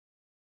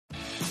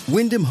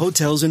Wyndham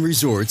Hotels and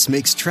Resorts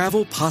makes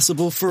travel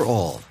possible for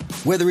all.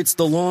 Whether it's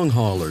the long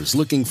haulers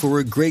looking for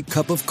a great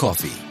cup of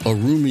coffee, a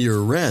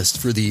roomier rest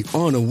for the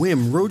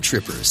on-a-whim road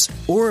trippers,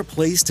 or a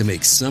place to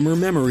make summer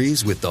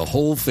memories with the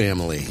whole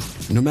family.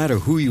 No matter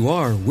who you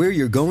are, where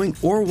you're going,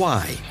 or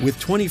why, with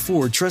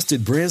 24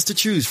 trusted brands to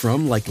choose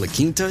from like La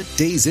Quinta,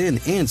 Days Inn,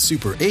 and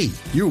Super 8,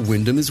 your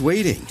Wyndham is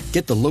waiting.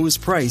 Get the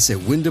lowest price at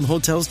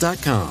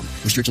WyndhamHotels.com.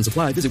 Restrictions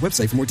apply. Visit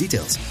website for more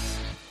details.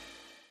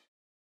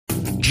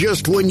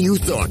 Just when you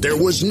thought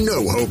there was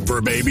no hope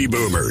for baby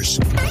boomers,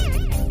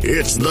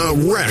 it's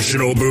the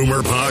Rational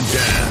Boomer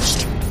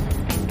Podcast.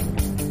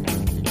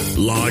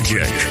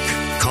 Logic,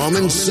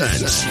 common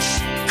sense,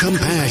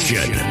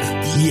 compassion.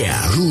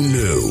 Yeah, who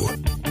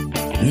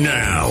knew?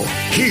 Now,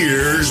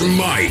 here's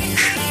Mike.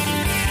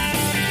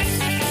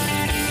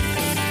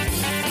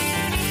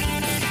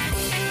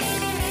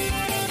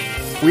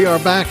 We are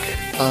back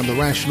on the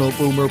Rational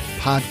Boomer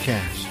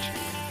Podcast.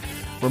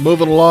 We're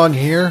moving along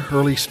here,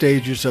 early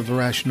stages of the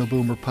Rational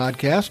Boomer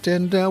Podcast,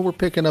 and we're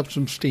picking up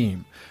some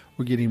steam.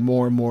 We're getting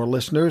more and more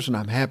listeners, and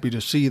I'm happy to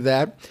see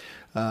that.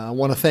 I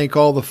want to thank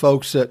all the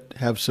folks that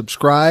have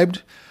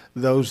subscribed,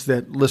 those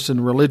that listen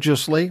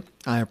religiously.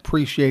 I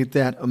appreciate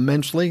that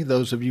immensely.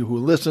 Those of you who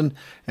listen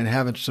and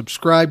haven't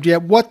subscribed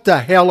yet, what the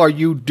hell are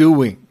you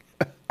doing?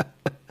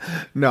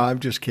 No, I'm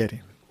just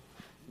kidding.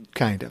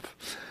 Kind of.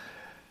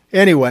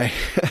 Anyway,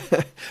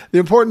 the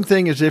important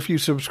thing is if you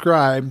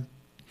subscribe,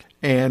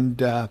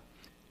 and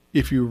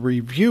if you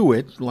review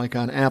it, like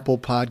on Apple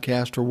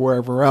Podcast or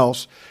wherever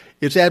else,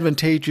 it's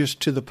advantageous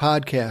to the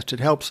podcast.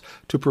 It helps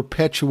to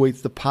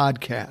perpetuate the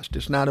podcast.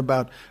 It's not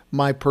about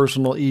my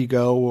personal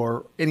ego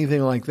or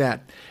anything like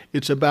that.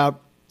 It's about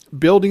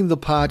building the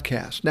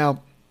podcast.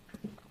 Now,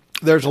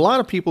 there's a lot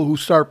of people who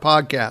start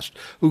podcasts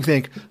who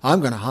think, I'm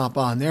going to hop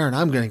on there and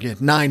I'm going to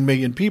get 9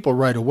 million people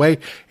right away,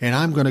 and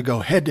I'm going to go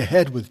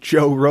head-to-head with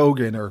Joe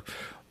Rogan or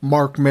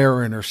Mark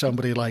Maron or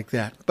somebody like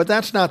that. But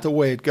that's not the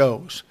way it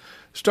goes.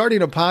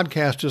 Starting a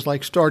podcast is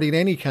like starting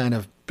any kind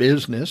of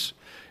business.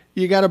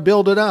 You got to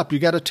build it up. You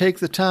got to take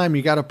the time.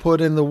 You got to put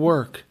in the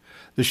work.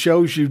 The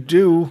shows you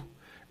do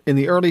in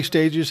the early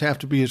stages have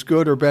to be as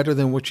good or better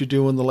than what you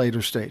do in the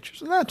later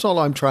stages. And that's all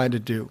I'm trying to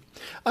do.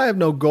 I have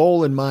no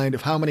goal in mind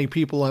of how many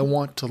people I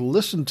want to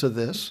listen to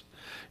this.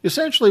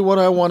 Essentially, what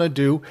I want to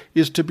do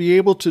is to be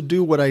able to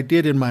do what I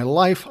did in my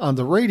life on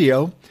the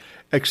radio,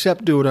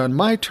 except do it on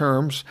my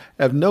terms,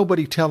 have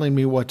nobody telling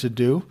me what to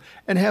do,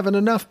 and having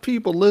enough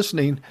people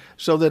listening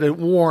so that it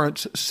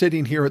warrants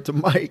sitting here at the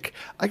mic.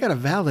 I got to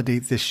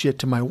validate this shit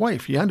to my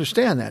wife. You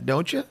understand that,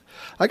 don't you?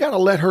 I got to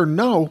let her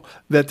know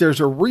that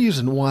there's a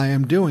reason why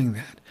I'm doing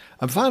that.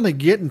 I'm finally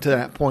getting to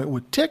that point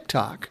with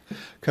TikTok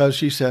because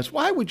she says,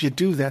 why would you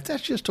do that?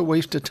 That's just a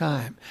waste of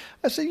time.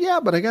 I said, yeah,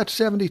 but I got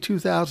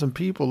 72,000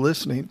 people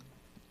listening,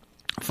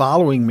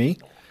 following me,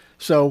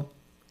 so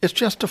it's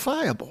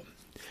justifiable.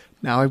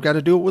 Now I've got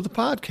to do it with a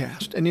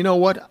podcast. And you know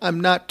what? I'm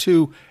not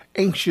too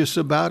anxious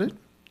about it.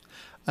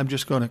 I'm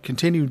just going to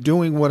continue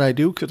doing what I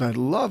do because I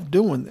love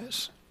doing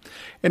this.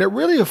 And it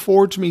really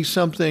affords me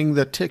something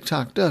that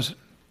TikTok doesn't.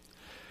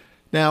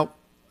 Now,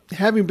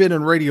 having been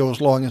in radio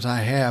as long as I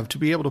have, to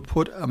be able to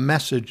put a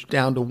message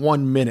down to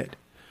 1 minute,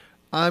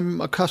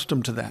 I'm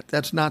accustomed to that.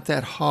 That's not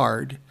that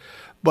hard.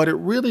 But it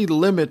really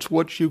limits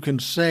what you can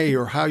say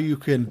or how you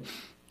can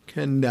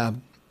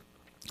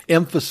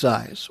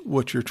emphasize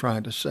what you're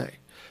trying to say.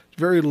 It's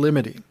very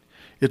limiting.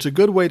 It's a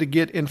good way to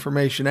get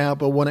information out,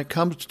 but when it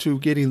comes to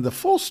getting the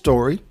full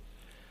story,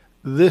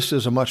 this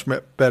is a much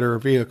better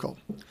vehicle.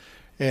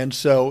 And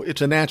so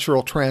it's a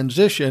natural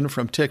transition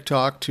from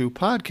TikTok to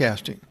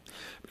podcasting.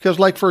 Because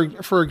like,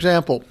 for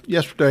example,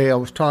 yesterday I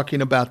was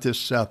talking about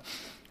this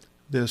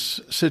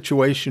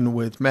situation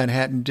with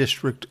Manhattan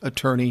District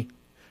Attorney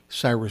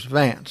Cyrus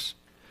Vance.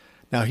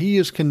 Now, he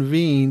has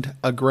convened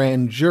a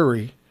grand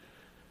jury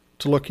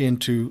to look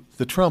into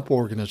the Trump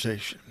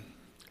Organization.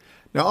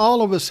 Now,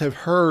 all of us have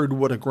heard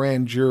what a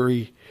grand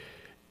jury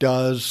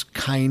does,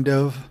 kind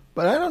of,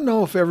 but I don't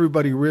know if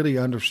everybody really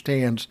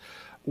understands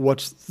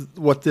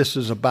what this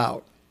is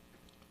about.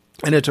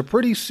 And it's a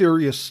pretty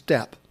serious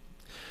step.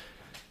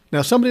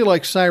 Now, somebody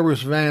like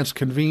Cyrus Vance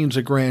convenes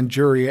a grand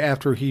jury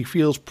after he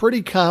feels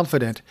pretty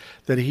confident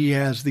that he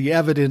has the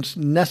evidence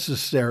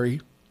necessary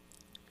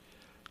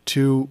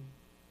to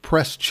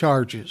press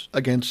charges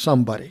against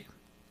somebody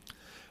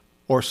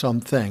or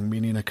something,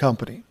 meaning a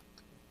company.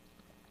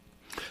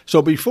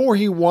 So before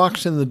he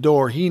walks in the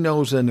door, he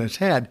knows in his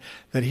head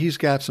that he's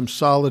got some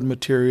solid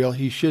material.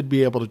 He should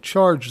be able to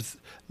charge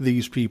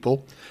these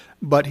people,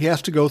 but he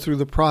has to go through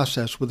the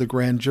process with the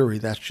grand jury.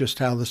 That's just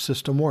how the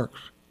system works.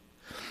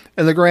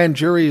 And the grand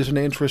jury is an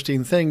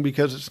interesting thing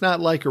because it's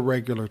not like a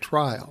regular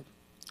trial.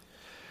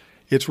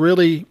 It's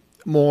really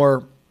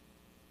more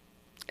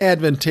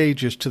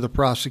advantageous to the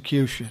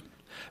prosecution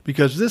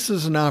because this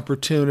is an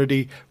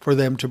opportunity for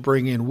them to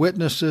bring in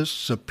witnesses,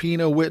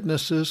 subpoena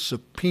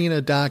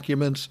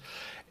documents,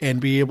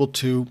 and be able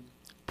to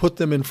put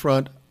them in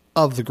front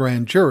of the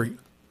grand jury.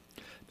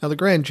 Now, the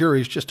grand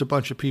jury is just a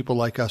bunch of people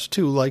like us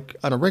too, like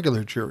on a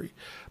regular jury,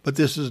 but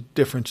this is a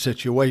different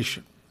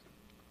situation.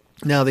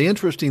 Now, the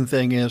interesting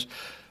thing is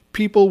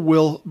people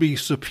will be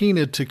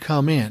subpoenaed to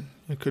come in.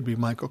 It could be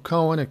Michael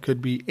Cohen. It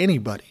could be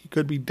anybody. It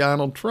could be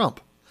Donald Trump.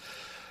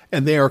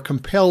 And they are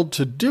compelled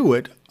to do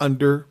it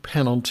under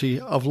penalty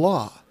of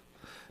law.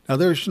 Now,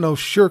 there's no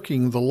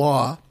shirking the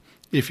law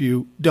if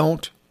you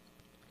don't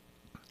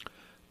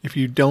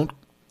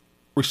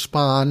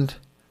respond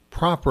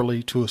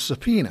properly to a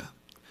subpoena.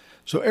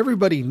 So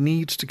everybody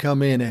needs to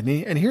come in.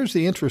 And here's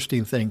the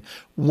interesting thing.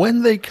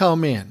 When they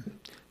come in,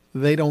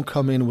 they don't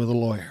come in with a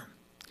lawyer.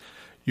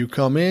 You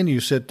come in, you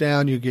sit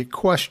down, you get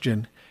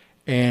questioned,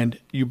 and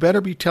you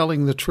better be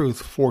telling the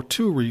truth for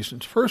two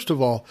reasons. First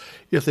of all,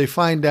 if they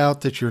find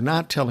out that you're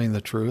not telling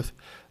the truth,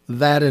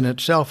 that in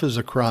itself is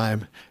a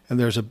crime, and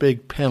there's a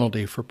big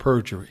penalty for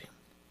perjury.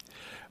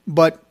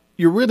 But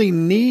you really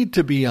need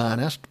to be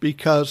honest,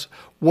 because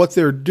what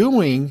they're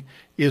doing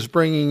is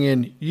bringing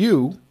in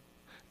you,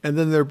 and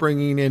then they're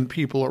bringing in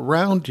people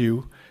around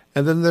you,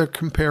 and then they're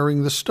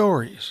comparing the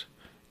stories.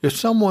 If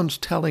someone's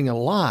telling a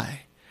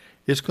lie,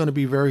 it's going to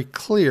be very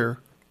clear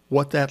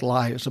what that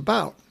lie is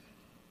about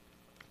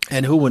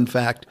and who, in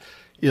fact,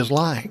 is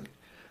lying.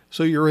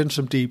 So you're in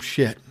some deep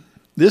shit.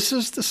 This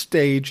is the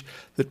stage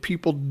that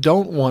people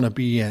don't want to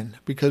be in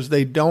because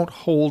they don't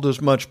hold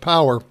as much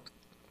power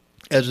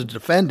as a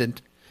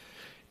defendant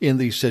in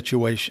these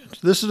situations.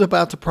 This is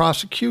about the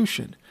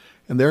prosecution,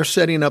 and they're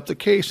setting up the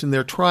case, and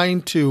they're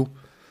trying to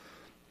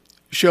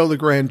show the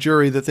grand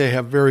jury that they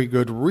have very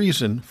good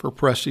reason for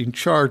pressing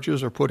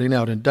charges or putting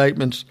out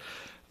indictments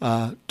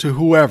to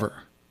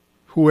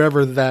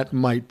whoever that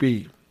might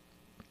be.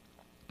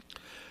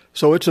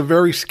 So it's a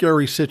very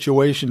scary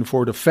situation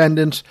for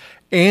defendants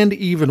and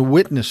even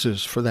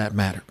witnesses, for that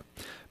matter,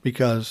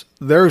 because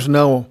there's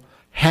no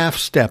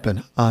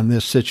half-stepping on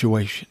this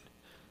situation.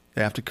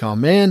 They have to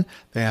come in,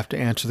 they have to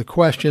answer the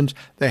questions,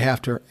 they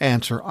have to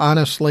answer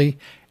honestly,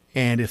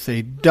 and if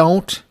they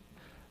don't,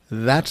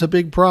 that's a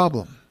big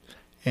problem,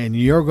 and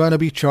you're going to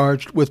be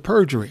charged with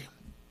perjury.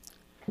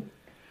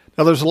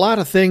 Now, there's a lot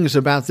of things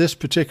about this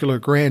particular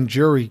grand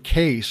jury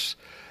case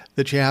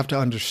that you have to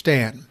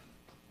understand.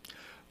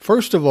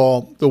 First of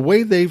all, the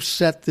way they've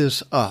set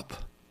this up,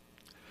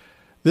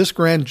 this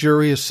grand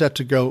jury is set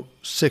to go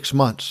 6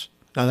 months.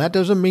 Now, that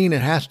doesn't mean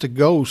it has to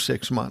go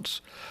 6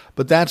 months,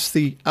 but that's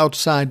the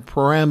outside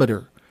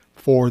parameter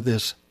for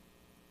this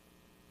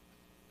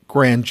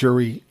grand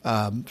jury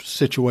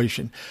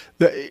situation.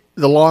 The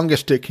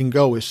longest it can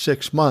go is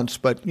 6 months,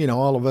 but,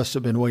 all of us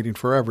have been waiting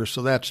forever,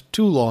 so that's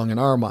too long in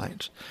our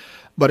minds.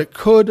 But it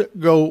could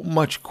go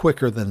much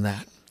quicker than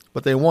that.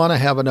 But they want to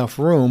have enough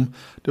room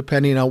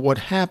depending on what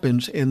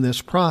happens in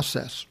this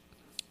process.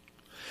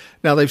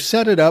 Now, they've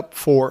set it up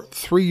for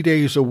 3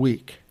 days a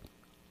week.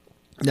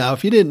 Now,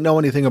 if you didn't know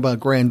anything about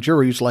grand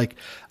juries, like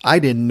I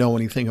didn't know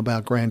anything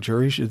about grand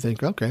juries, you'd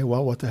think, okay,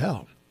 well, what the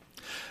hell?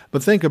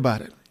 But think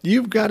about it.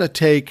 You've got to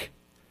take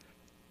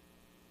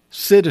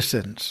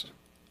citizens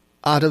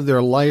out of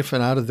their life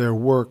and out of their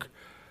work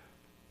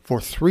for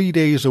 3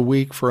 days a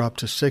week for up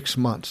to 6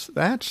 months.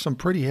 That's some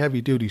pretty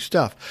heavy-duty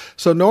stuff.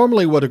 So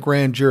normally what a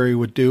grand jury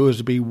would do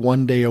is be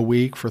 1 day a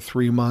week for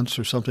 3 months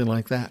or something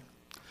like that.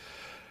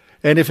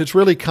 And if it's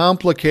really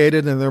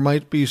complicated and there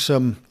might be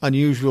some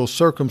unusual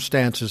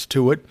circumstances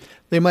to it,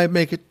 they might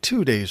make it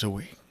 2 days a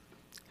week.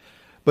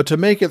 But to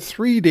make it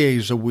 3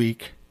 days a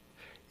week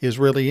is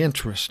really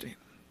interesting.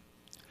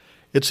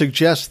 It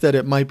suggests that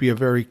it might be a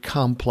very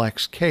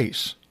complex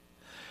case.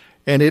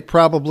 And it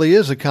probably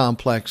is a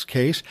complex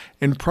case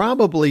and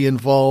probably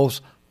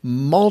involves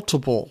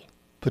multiple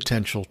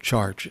potential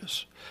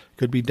charges. It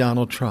could be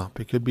Donald Trump.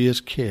 It could be his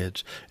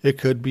kids. It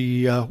could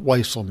be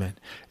Weisselman.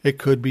 It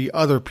could be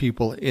other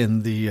people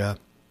in the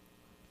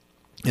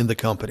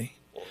company.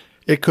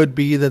 It could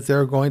be that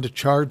they're going to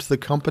charge the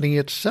company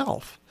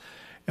itself.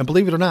 And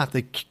believe it or not,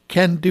 they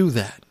can do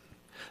that.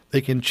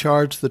 They can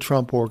charge the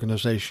Trump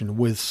organization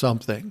with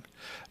something.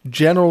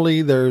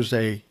 Generally, there's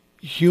a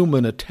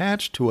human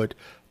attached to it,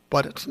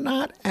 but it's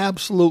not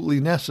absolutely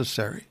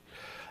necessary.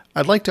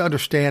 I'd like to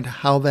understand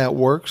how that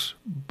works,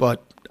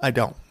 but I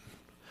don't.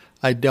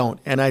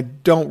 And I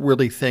don't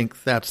really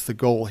think that's the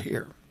goal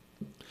here.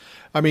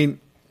 I mean,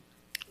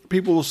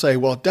 people will say,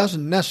 well, it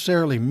doesn't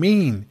necessarily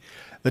mean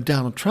that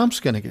Donald Trump's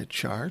going to get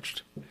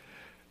charged.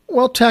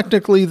 Well,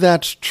 technically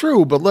that's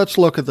true, but let's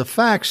look at the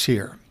facts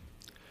here.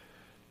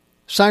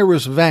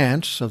 Cyrus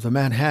Vance of the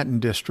Manhattan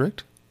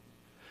District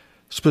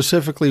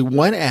specifically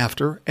went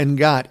after and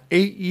got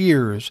 8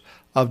 years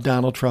of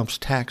Donald Trump's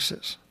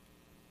taxes.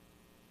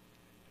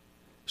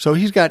 So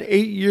he's got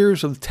 8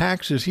 years of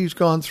taxes. He's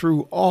gone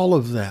through all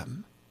of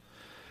them.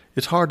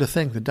 It's hard to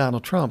think that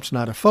Donald Trump's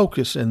not a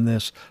focus in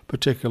this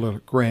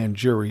particular grand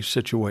jury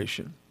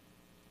situation.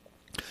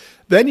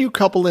 Then you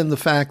couple in the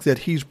fact that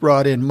he's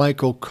brought in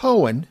Michael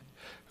Cohen,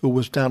 who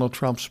was Donald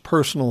Trump's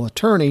personal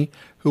attorney,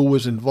 who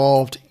was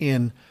involved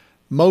in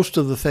most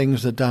of the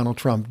things that Donald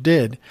Trump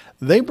did.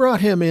 They brought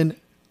him in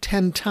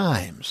 10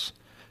 times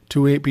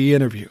to be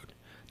interviewed.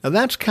 Now,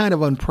 that's kind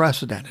of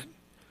unprecedented.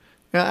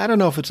 Now, I don't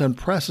know if it's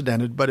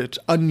unprecedented, but it's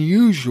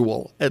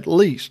unusual, at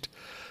least,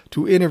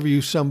 to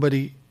interview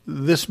somebody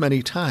this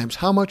many times.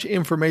 How much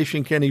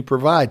information can he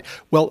provide?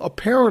 Well,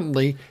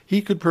 apparently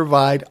he could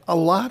provide a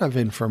lot of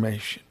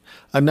information,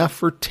 enough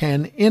for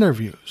 10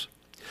 interviews.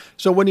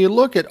 So when you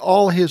look at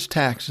all his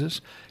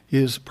taxes,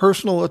 his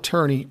personal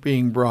attorney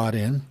being brought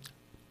in,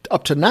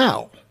 up to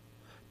now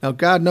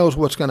God knows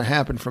what's going to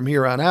happen from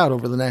here on out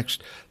over the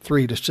next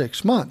 3 to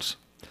 6 months,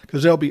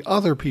 because there'll be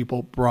other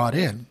people brought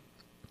in.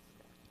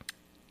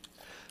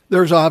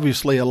 There's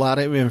obviously a lot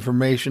of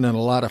information and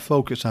a lot of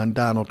focus on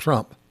Donald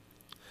Trump.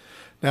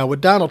 Now,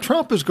 what Donald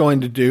Trump is going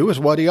to do is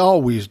what he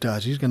always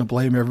does. He's going to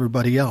blame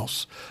everybody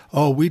else.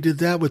 Oh, we did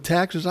that with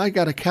taxes. I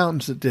got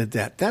accountants that did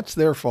that. That's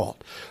their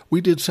fault.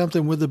 We did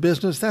something with the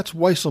business. That's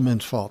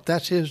Weisselman's fault.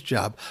 That's his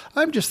job.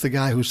 I'm just the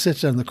guy who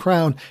sits in the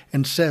crown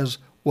and says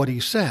what he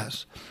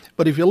says.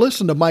 But if you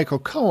listen to Michael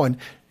Cohen,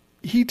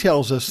 he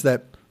tells us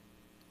that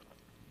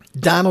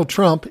Donald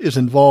Trump is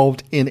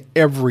involved in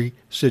every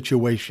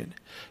situation.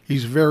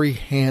 He's very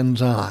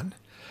hands-on.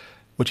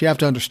 What you have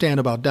to understand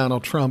about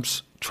Donald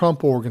Trump's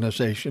Trump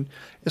organization,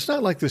 it's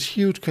not like this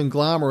huge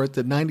conglomerate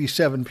that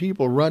 97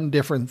 people run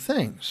different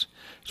things.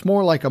 It's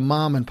more like a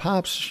mom and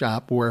pop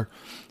shop where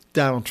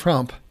Donald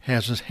Trump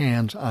has his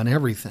hands on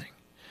everything.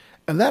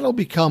 And that'll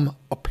become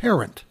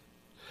apparent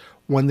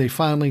when they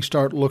finally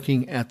start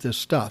looking at this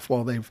stuff.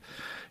 Well,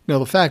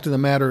 the fact of the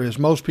matter is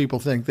most people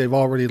think they've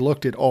already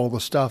looked at all the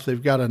stuff.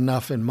 They've got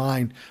enough in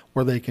mind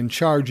where they can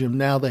charge him.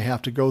 Now they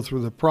have to go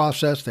through the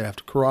process. They have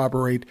to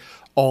corroborate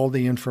all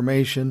the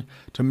information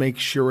to make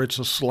sure it's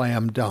a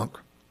slam dunk.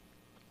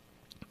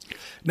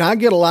 Now, I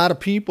get a lot of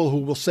people who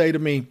will say to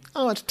me,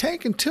 oh, it's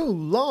taking too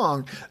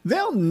long.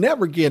 They'll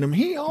never get him.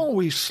 He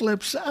always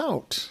slips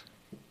out.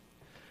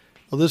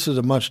 Well, this is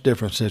a much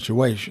different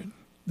situation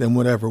than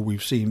whatever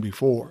we've seen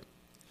before.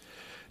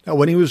 Now,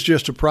 when he was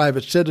just a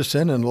private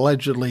citizen and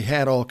allegedly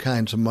had all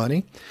kinds of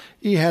money,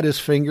 he had his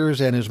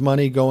fingers and his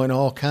money going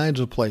all kinds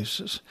of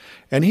places.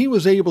 And he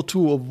was able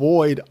to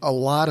avoid a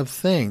lot of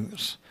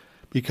things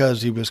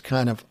because he was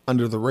kind of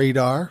under the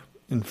radar,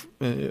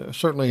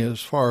 certainly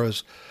as far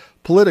as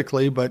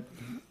politically, but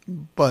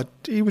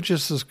he was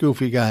just this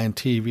goofy guy on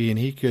TV, and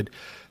he could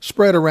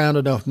spread around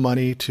enough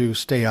money to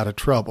stay out of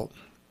trouble.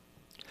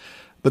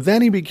 But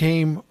then he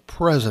became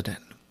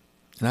president.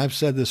 And I've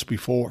said this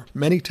before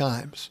many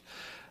times.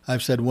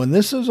 I've said, when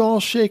this is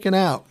all shaken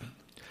out,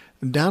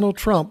 Donald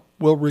Trump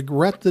will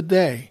regret the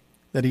day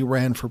that he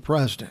ran for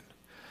president,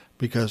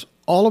 because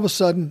all of a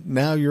sudden,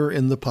 now you're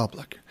in the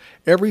public.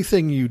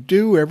 Everything you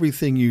do,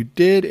 everything you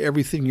did,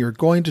 everything you're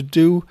going to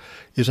do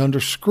is under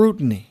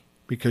scrutiny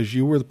because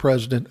you were the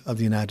president of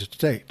the United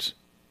States.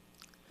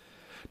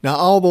 Now,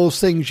 all those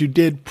things you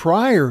did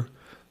prior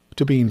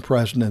to being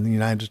president of the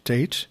United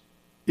States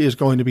is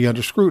going to be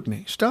under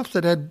scrutiny. Stuff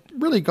that had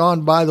really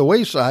gone by the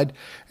wayside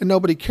and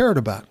nobody cared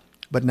about.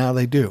 But now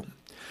they do.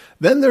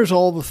 Then there's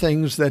all the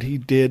things that he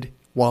did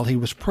while he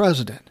was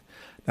president.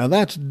 Now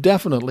that's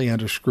definitely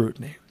under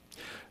scrutiny.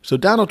 So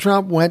Donald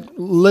Trump went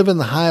living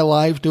the high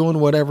life, doing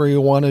whatever he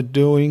wanted,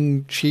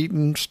 doing,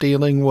 cheating,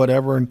 stealing,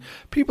 whatever, and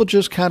people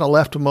just kind of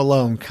left him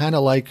alone, kind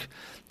of like,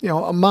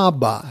 a mob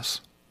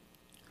boss.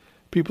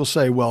 People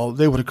say, well,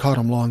 they would have caught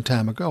him a long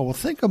time ago. Well,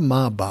 think of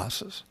mob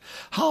bosses.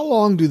 How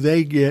long do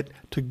they get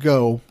to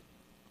go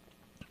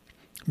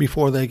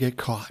before they get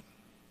caught?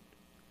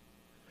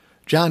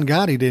 John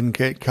Gotti didn't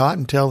get caught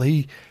until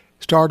he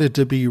started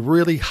to be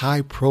really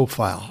high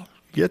profile.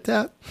 Get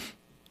that?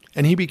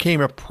 And he became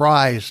a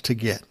prize to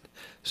get.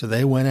 So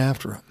they went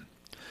after him.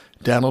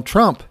 Donald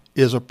Trump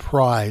is a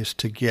prize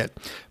to get.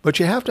 But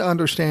you have to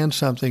understand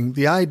something.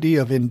 The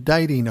idea of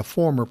indicting a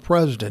former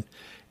president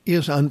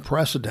is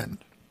unprecedented.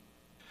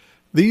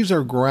 These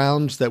are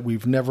grounds that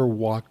we've never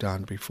walked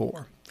on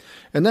before.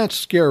 And that's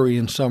scary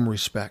in some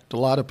respect. A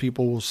lot of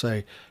people will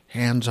say,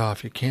 hands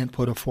off, you can't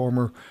put a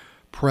former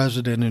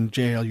president in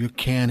jail, you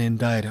can't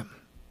indict him.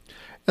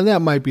 And that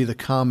might be the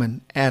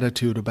common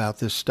attitude about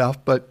this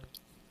stuff, but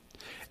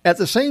at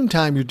the same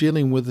time, you're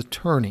dealing with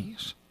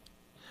attorneys.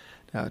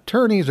 Now,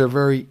 attorneys are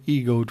very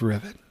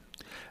ego-driven.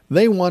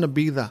 They want to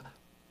be the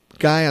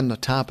guy on the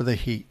top of the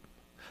heap.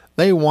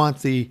 They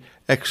want the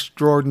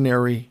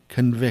extraordinary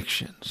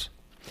convictions.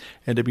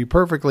 And to be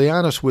perfectly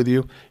honest with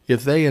you,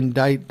 if they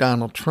indict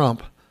Donald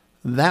Trump,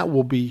 that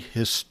will be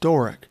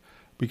historic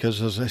because,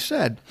 as I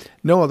said,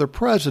 no other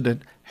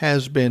president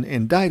has been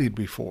indicted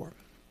before.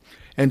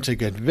 And to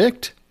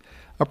convict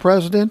a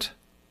president,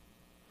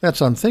 that's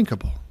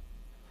unthinkable.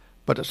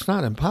 But it's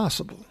not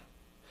impossible.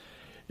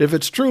 If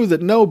it's true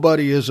that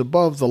nobody is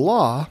above the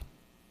law,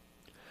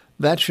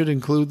 that should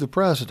include the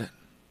president.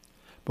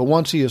 But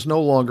once he is no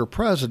longer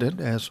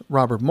president, as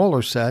Robert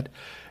Mueller said,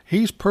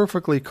 he's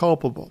perfectly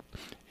culpable.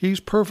 He's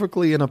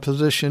perfectly in a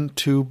position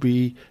to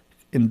be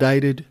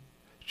indicted,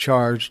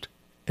 charged,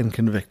 and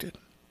convicted.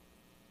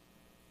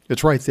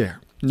 It's right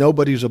there.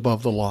 Nobody's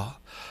above the law.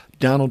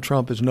 Donald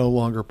Trump is no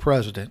longer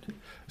president.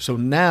 So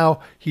now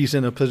he's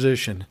in a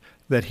position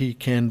that he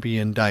can be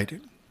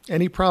indicted.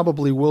 And he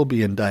probably will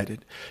be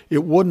indicted.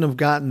 It wouldn't have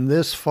gotten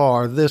this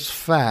far, this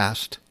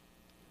fast,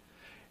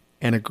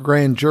 and a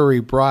grand jury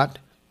brought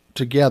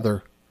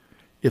together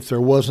if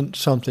there wasn't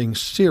something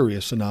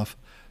serious enough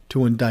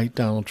to indict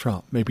Donald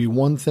Trump. Maybe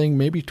one thing,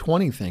 maybe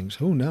 20 things,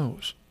 who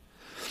knows?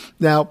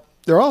 Now,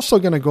 they're also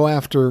going to go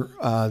after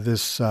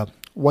this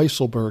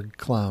Weisselberg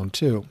clown,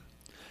 too.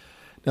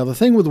 Now, the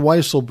thing with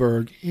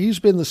Weisselberg, he's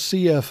been the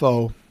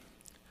CFO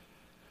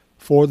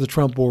for the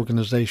Trump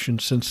Organization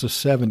since the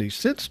 70s,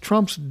 since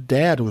Trump's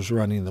dad was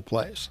running the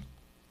place.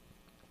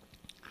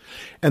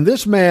 And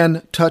this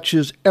man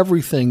touches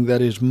everything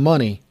that is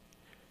money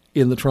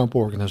in the Trump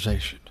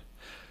Organization.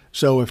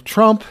 So if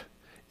Trump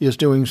is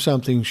doing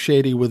something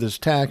shady with his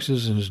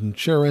taxes and his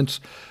insurance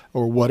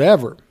or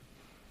whatever,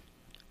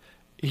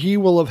 he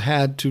will have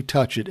had to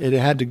touch it. It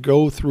had to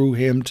go through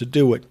him to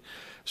do it.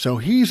 So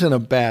he's in a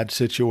bad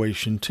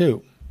situation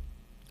too.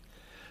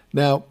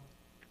 Now,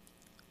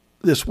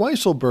 this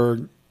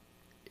Weisselberg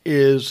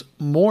is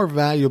more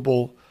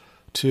valuable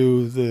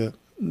to the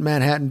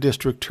Manhattan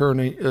District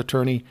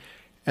Attorney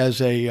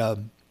as a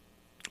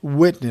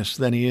witness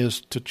than he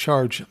is to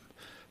charge him.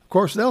 Of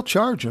course, they'll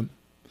charge him.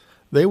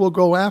 They will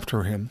go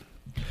after him.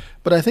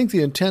 But I think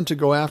the intent to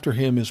go after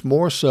him is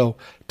more so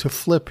to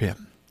flip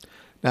him.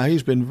 Now,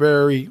 he's been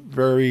very,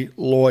 very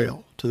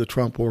loyal to the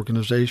Trump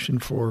Organization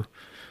for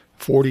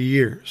 40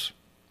 years.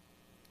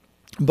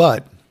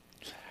 But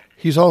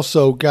he's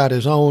also got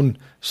his own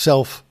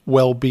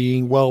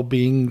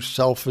well-being,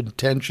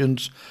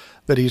 self-intentions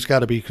that he's got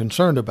to be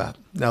concerned about.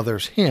 Now,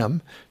 there's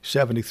him,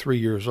 73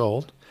 years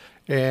old,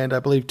 and I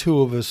believe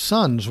 2 of his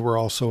sons were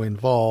also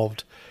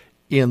involved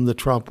in the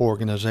Trump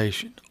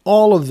Organization.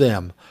 All of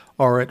them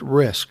are at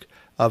risk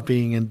of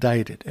being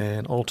indicted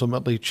and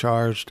ultimately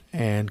charged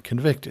and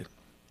convicted.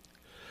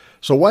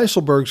 So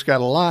Weisselberg's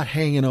got a lot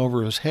hanging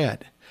over his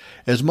head.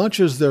 As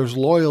much as there's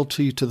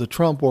loyalty to the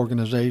Trump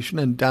Organization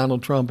and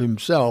Donald Trump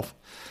himself,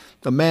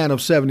 the man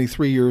of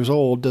 73 years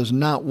old does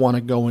not want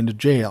to go into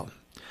jail.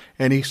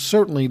 And he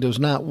certainly does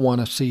not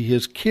want to see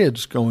his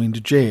kids going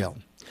to jail.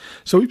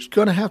 So he's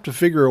going to have to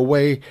figure a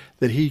way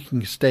that he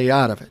can stay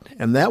out of it.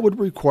 And that would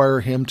require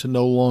him to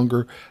no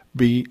longer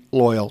be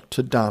loyal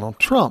to Donald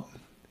Trump,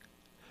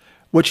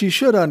 which he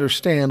should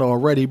understand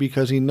already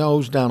because he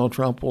knows Donald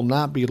Trump will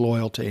not be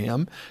loyal to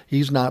him.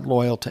 He's not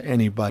loyal to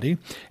anybody.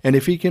 And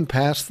if he can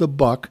pass the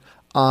buck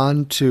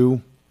on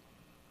to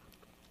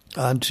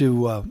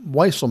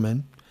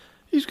Weisselman,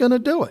 he's going to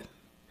do it.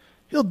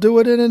 He'll do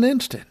it in an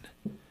instant.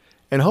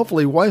 And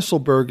hopefully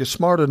Weisselberg is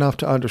smart enough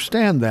to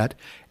understand that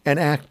and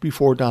act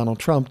before Donald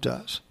Trump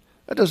does.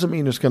 That doesn't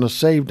mean it's going to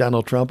save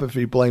Donald Trump if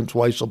he blames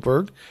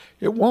Weisselberg.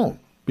 It won't,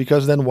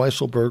 because then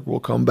Weisselberg will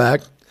come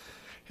back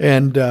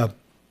and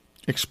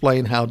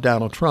explain how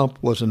Donald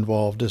Trump was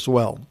involved as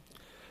well.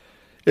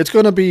 It's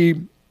going to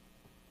be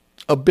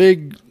a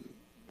big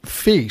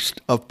feast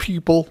of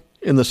people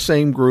in the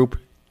same group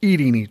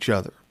eating each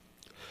other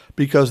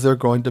because they're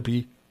going to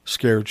be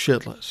scared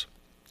shitless.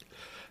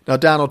 Now,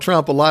 Donald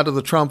Trump, a lot of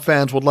the Trump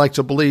fans would like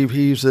to believe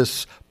he's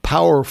this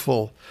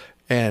powerful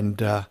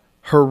and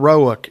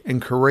heroic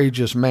and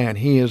courageous man.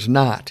 He is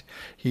not.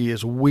 He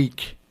is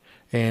weak,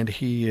 and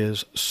he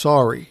is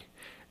sorry,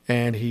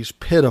 and he's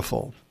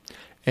pitiful.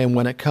 And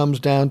when it comes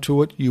down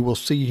to it, you will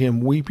see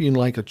him weeping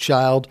like a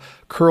child,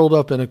 curled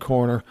up in a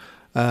corner,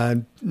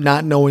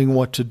 not knowing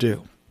what to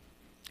do.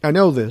 I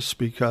know this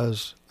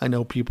because I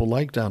know people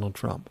like Donald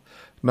Trump,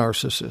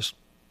 narcissists,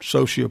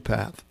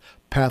 sociopath,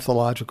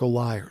 pathological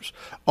liars.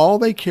 All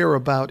they care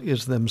about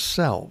is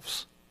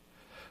themselves.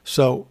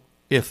 So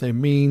if they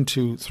mean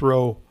to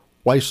throw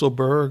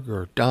Weisselberg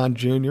or Don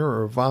Jr.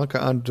 or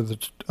Ivanka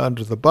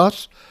under the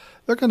bus,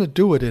 they're going to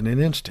do it in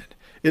an instant.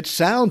 It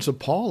sounds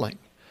appalling,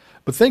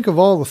 but think of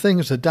all the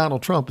things that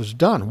Donald Trump has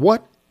done.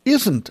 What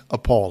isn't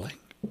appalling?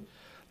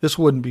 This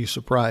wouldn't be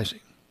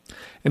surprising.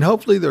 And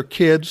hopefully their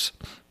kids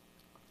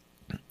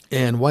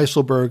and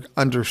Weisselberg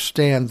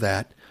understand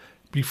that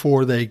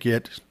before they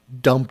get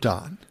dumped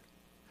on.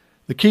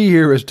 The key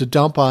here is to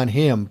dump on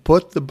him.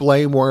 Put the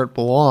blame where it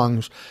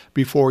belongs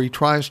before he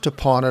tries to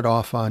pawn it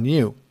off on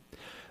you.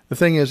 The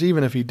thing is,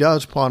 even if he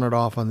does pawn it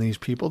off on these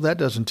people, that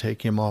doesn't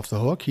take him off the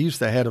hook. He's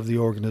the head of the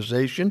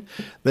organization.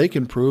 They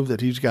can prove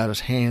that he's got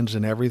his hands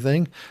in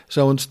everything.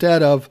 So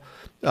instead of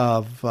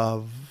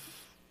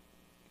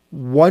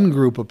one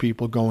group of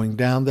people going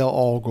down, they'll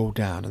all go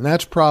down. And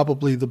that's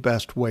probably the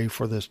best way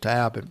for this to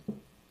happen.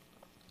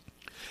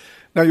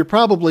 Now, you're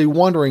probably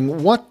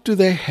wondering, what do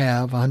they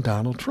have on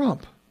Donald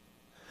Trump?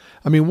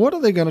 I mean, what are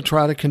they going to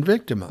try to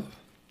convict him of?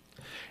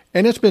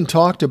 And it's been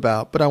talked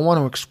about, but I want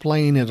to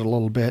explain it a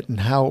little bit and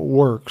how it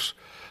works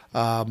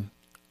of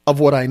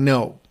what I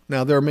know.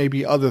 Now, there may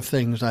be other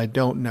things I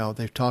don't know.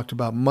 They've talked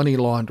about money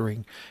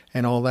laundering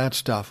and all that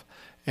stuff,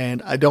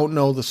 and I don't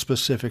know the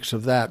specifics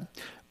of that.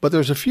 But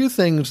there's a few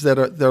things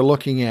that they're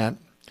looking at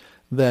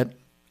that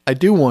I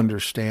do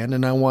understand,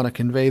 and I want to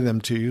convey them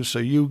to you so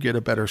you get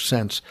a better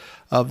sense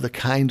of the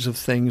kinds of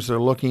things they're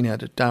looking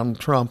at Donald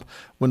Trump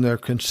when they're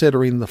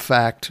considering the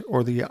fact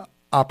or the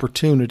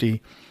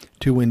opportunity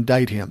to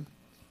indict him.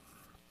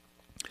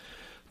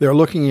 They're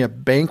looking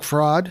at bank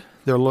fraud,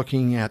 they're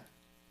looking at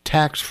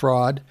tax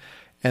fraud,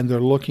 and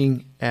they're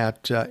looking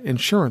at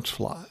insurance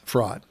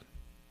fraud.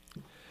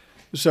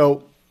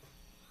 So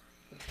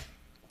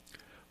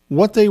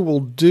what they will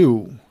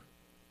do,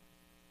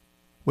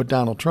 what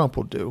Donald Trump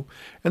will do,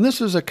 and this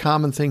is a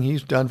common thing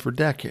he's done for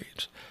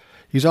decades.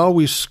 He's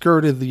always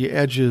skirted the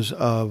edges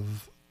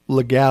of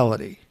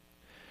legality.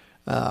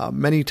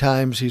 Many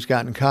times he's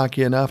gotten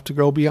cocky enough to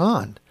go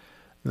beyond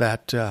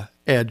that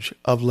edge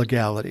of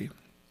legality.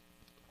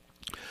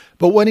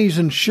 But when he's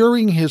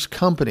insuring his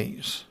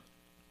companies,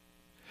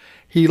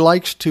 he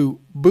likes to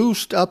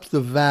boost up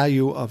the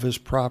value of his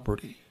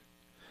property.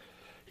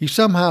 He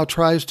somehow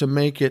tries to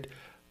make it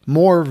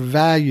more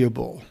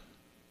valuable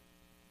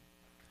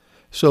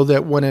so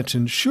that when it's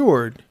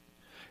insured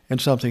and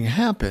something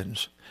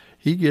happens,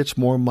 he gets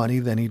more money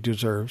than he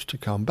deserves to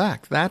come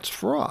back. That's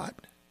fraud.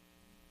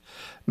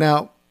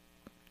 Now,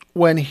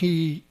 when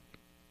he,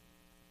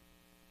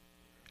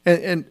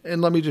 and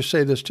let me just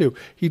say this too,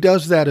 he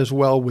does that as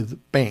well with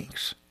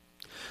banks.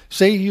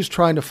 Say he's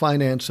trying to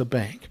finance a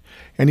bank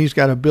and he's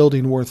got a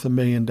building worth $1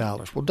 million.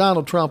 Well,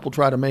 Donald Trump will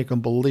try to make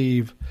him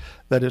believe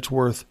that it's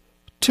worth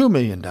 $2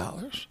 million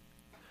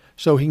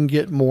so he can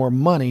get more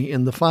money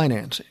in the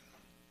financing.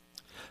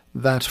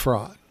 That's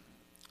fraud.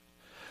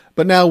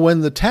 But now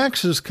when the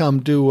taxes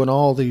come due in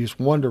all these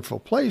wonderful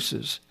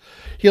places,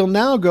 he'll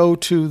now go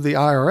to the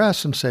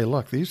IRS and say,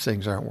 look, these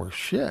things aren't worth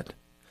shit.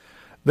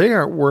 They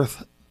aren't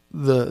worth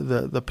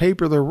the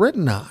paper they're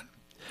written on,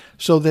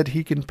 so that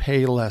he can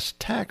pay less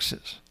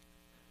taxes.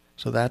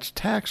 So that's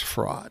tax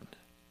fraud.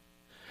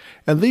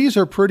 And these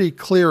are pretty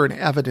clear and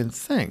evident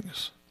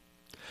things.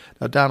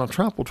 Now, Donald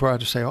Trump will try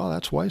to say, oh,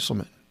 that's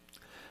Weisselman.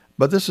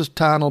 But this is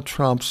Donald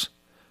Trump's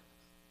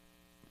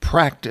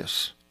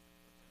practice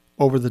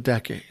over the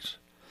decades.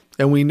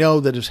 And we know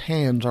that his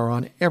hands are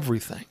on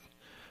everything.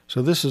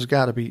 So this has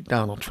got to be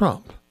Donald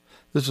Trump.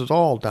 This is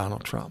all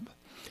Donald Trump.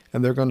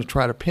 And they're going to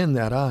try to pin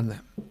that on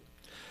them.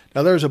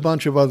 Now, there's a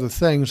bunch of other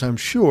things, I'm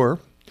sure.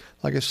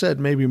 Like I said,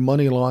 maybe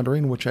money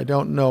laundering, which I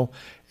don't know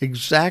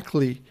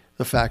exactly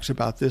the facts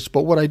about this.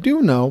 But what I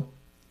do know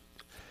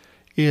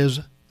is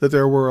that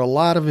there were a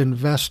lot of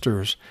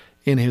investors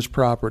in his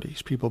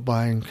properties, people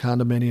buying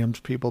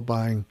condominiums, people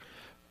buying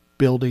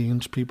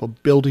buildings, people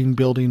building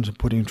buildings and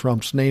putting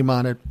Trump's name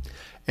on it.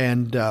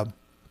 And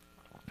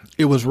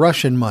it was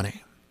Russian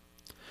money.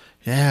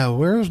 Yeah,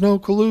 there's no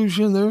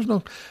collusion. There's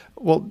no...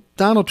 Well,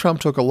 Donald Trump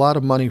took a lot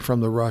of money from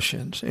the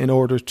Russians in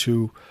order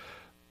to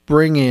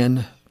bring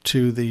in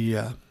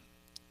to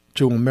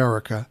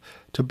America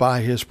to buy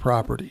his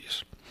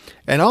properties.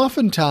 And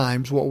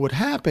oftentimes what would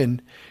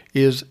happen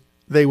is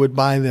they would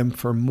buy them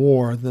for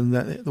more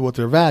than what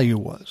their value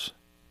was.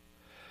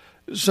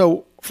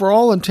 So for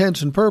all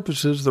intents and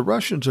purposes, the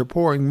Russians are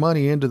pouring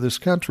money into this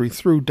country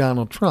through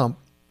Donald Trump,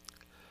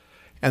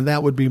 and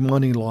that would be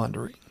money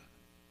laundering.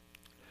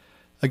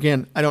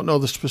 Again, I don't know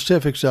the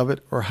specifics of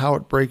it or how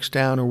it breaks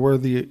down or where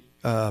the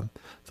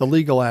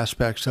legal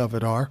aspects of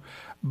it are,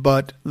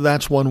 but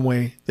that's one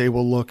way they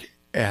will look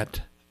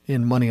at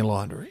in money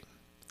laundering.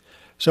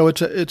 So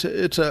it's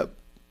a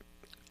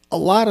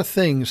lot of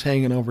things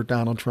hanging over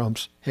Donald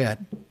Trump's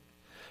head.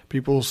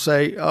 People will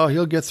say, oh,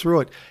 he'll get through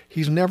it.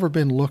 He's never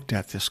been looked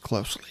at this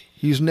closely.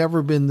 He's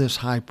never been this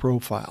high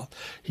profile.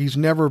 He's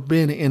never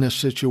been in a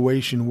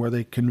situation where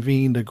they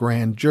convened a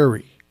grand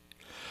jury.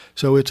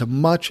 So it's a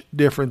much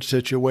different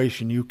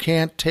situation. You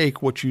can't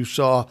take what you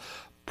saw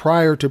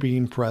prior to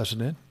being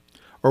president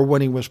or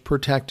when he was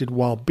protected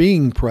while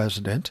being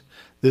president.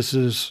 This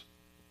is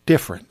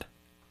different.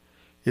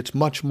 It's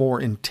much more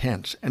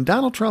intense. And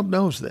Donald Trump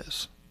knows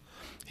this.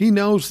 He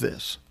knows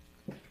this.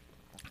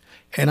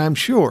 And I'm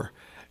sure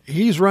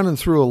he's running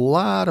through a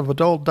lot of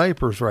adult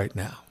diapers right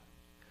now.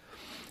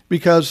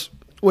 Because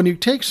when you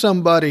take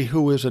somebody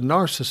who is a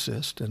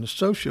narcissist and a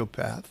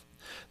sociopath,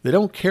 they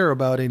don't care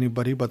about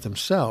anybody but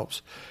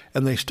themselves,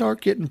 and they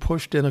start getting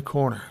pushed in a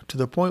corner to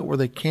the point where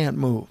they can't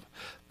move.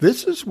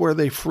 This is where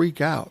they freak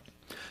out.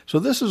 So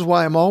this is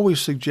why I'm always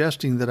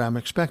suggesting that I'm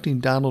expecting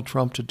Donald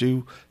Trump to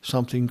do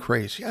something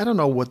crazy. I don't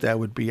know what that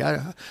would be.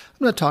 I'm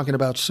not talking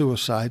about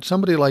suicide.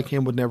 Somebody like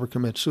him would never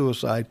commit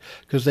suicide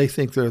because they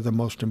think they're the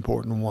most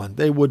important one.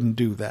 They wouldn't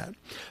do that.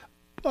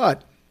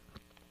 But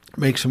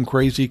make some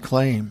crazy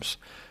claims.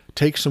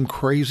 Take some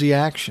crazy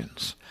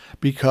actions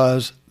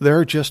because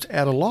they're just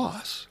at a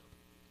loss.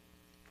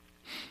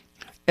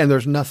 And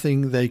there's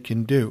nothing they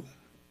can do.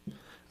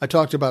 I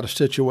talked about a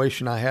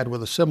situation I had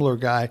with a similar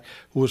guy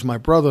who was my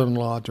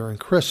brother-in-law during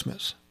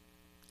Christmas.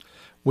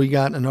 We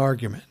got in an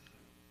argument.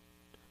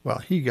 Well,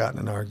 he got in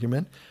an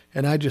argument,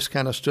 and I just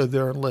kind of stood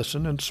there and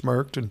listened and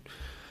smirked. And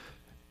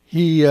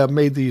he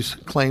made these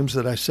claims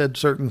that I said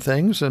certain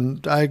things,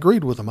 and I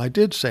agreed with him. I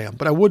did say them,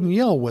 but I wouldn't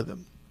yell with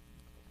him.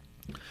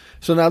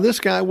 So now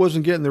this guy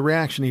wasn't getting the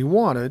reaction he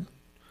wanted,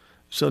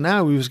 so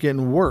now he was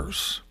getting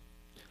worse.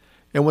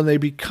 And when they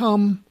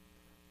become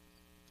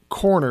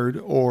cornered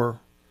or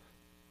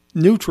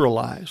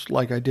neutralized,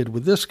 like I did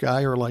with this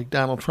guy, or like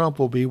Donald Trump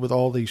will be with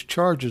all these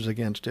charges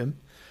against him,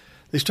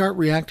 they start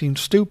reacting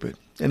stupid.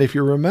 And if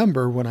you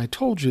remember when I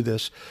told you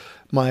this,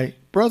 my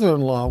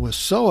brother-in-law was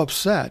so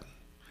upset,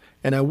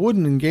 and I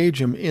wouldn't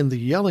engage him in the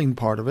yelling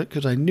part of it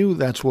because I knew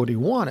that's what he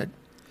wanted.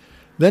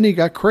 Then he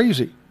got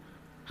crazy.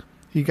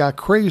 he got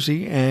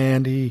crazy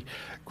and he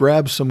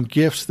grabbed some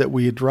gifts that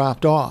we had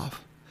dropped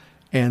off,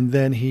 and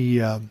then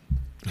he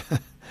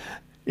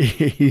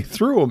he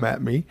threw them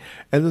at me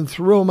and then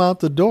threw them out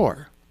the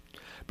door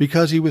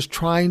because he was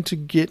trying to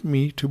get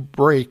me to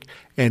break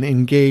and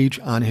engage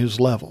on his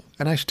level.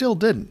 And I still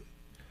didn't.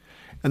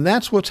 And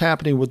that's what's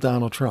happening with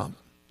Donald Trump.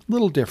 A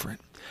little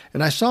different.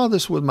 And I saw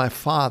this with my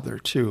father,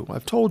 too.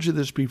 I've told you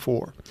this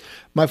before.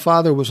 My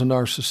father was a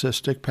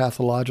narcissistic,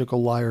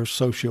 pathological liar,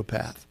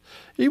 sociopath.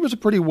 He was a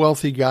pretty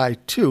wealthy guy,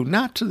 too,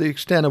 not to the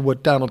extent of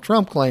what Donald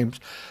Trump claims,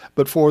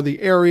 but for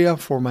the area,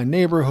 for my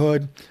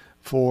neighborhood,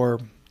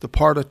 for the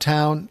part of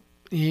town,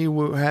 he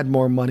had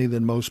more money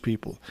than most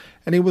people.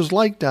 And he was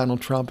like Donald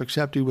Trump,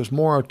 except he was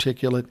more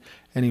articulate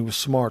and he was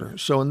smarter.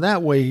 So in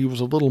that way, he was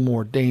a little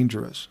more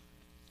dangerous.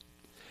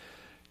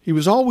 He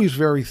was always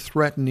very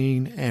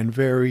threatening and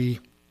very,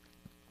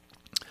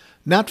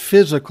 not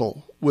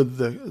physical with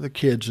the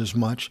kids as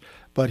much,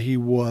 but he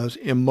was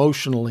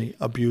emotionally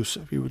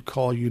abusive. He would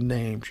call you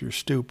names. You're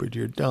stupid.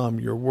 You're dumb.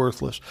 You're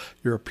worthless.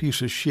 You're a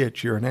piece of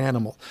shit. You're an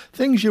animal.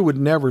 Things you would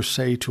never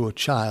say to a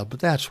child, but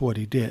that's what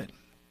he did.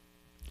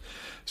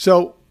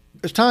 So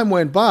as time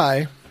went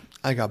by,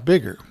 I got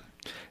bigger,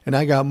 and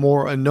I got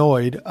more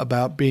annoyed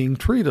about being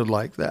treated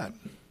like that.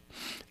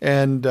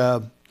 And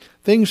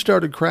things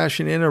started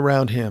crashing in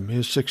around him.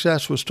 His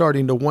success was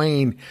starting to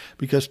wane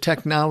because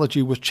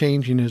technology was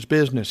changing his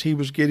business. He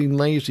was getting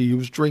lazy. He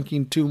was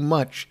drinking too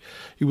much.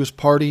 He was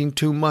partying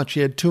too much. He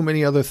had too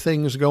many other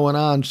things going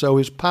on, so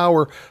his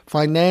power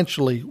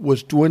financially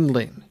was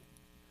dwindling.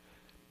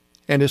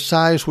 And his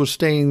size was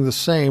staying the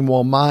same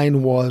while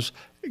mine was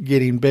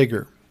getting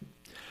bigger.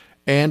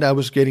 And I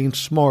was getting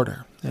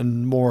smarter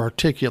and more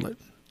articulate.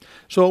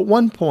 So at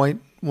one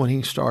point, when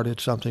he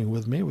started something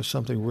with me, it was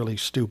something really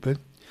stupid,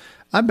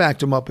 I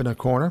backed him up in a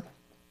corner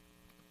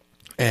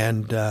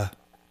and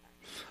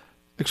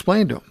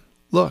explained to him,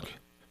 look,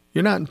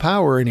 you're not in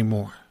power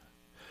anymore.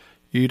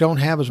 You don't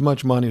have as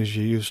much money as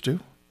you used to.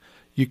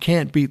 You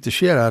can't beat the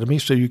shit out of me,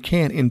 so you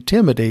can't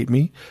intimidate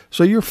me,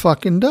 so you're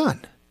fucking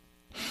done.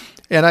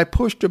 And I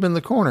pushed him in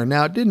the corner.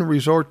 Now, it didn't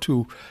resort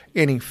to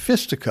any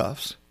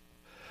fisticuffs,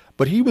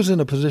 but he was in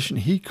a position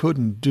he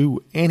couldn't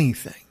do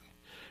anything.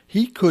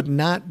 He could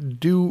not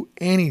do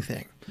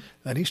anything.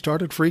 Then he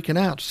started freaking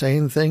out,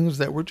 saying things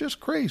that were just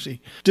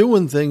crazy,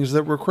 doing things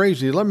that were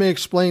crazy. Let me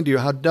explain to you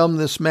how dumb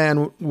this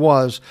man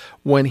was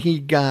when he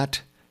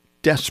got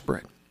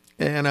desperate.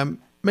 And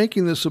I'm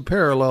making this a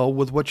parallel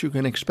with what you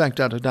can expect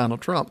out of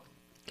Donald Trump.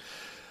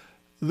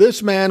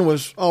 This man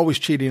was always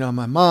cheating on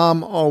my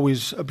mom,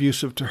 always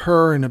abusive to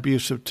her and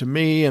abusive to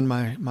me and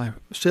my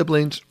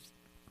siblings.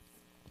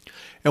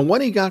 And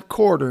when he got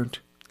cornered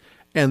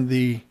and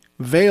the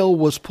veil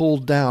was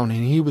pulled down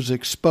and he was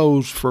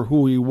exposed for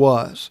who he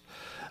was,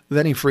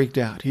 then he freaked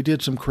out. He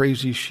did some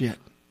crazy shit.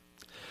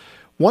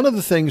 One of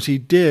the things he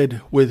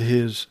did with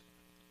his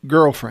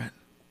girlfriend,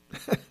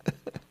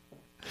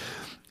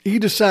 he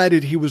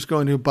decided he was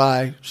going to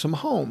buy some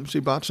homes. He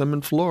bought some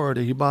in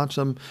Florida. He bought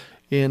some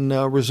in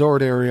a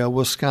resort area,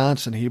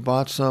 Wisconsin. He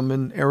bought some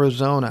in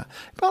Arizona.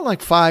 He bought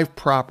like 5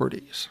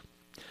 properties.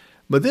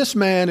 But this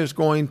man is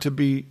going to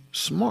be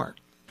smart.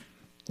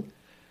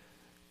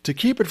 To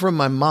keep it from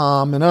my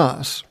mom and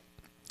us,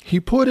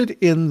 he put it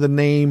in the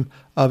name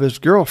of his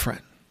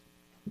girlfriend.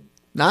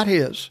 Not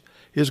his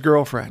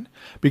girlfriend.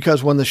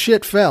 Because when the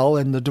shit fell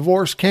and the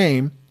divorce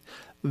came,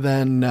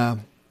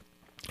 then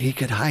he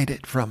could hide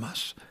it from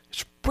us.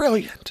 It's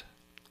brilliant.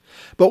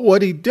 But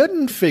what he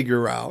didn't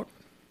figure out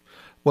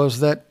was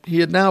that he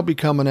had now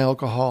become an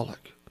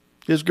alcoholic.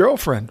 His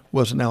girlfriend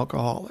was an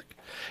alcoholic.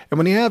 And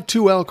when you have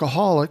 2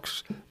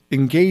 alcoholics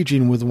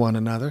engaging with one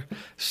another,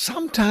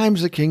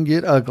 sometimes it can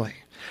get ugly.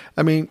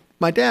 I mean,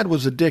 my dad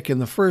was a dick in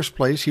the first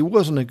place. He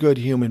wasn't a good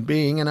human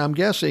being, and I'm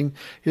guessing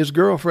his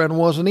girlfriend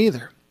wasn't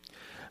either.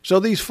 So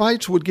these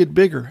fights would get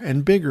bigger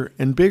and bigger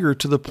and bigger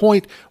to the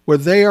point where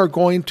they are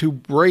going to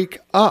break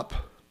up,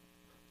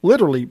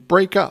 literally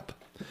break up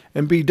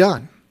and be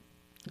done.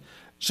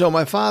 So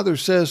my father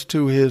says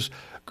to his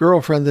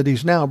girlfriend that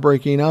he's now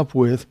breaking up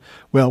with,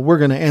 well, we're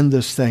going to end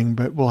this thing,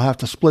 but we'll have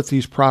to split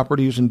these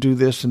properties and do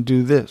this and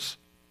do this.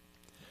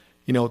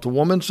 You know what the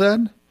woman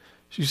said?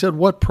 She said,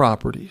 what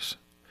properties?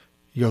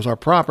 He goes, our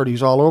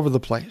property's all over the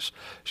place.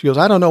 She goes,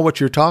 I don't know what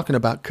you're talking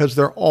about because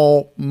they're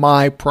all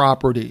my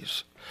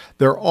properties.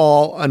 They're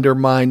all under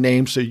my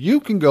name, so you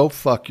can go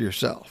fuck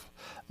yourself.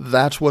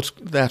 That's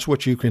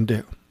what you can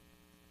do.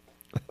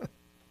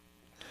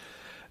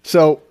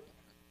 So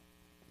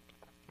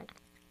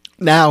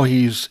now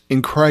he's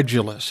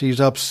incredulous. He's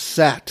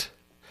upset,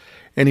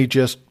 and he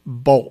just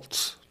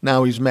bolts.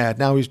 Now he's mad.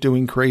 Now he's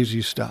doing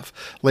crazy stuff.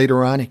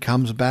 Later on, he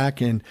comes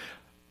back and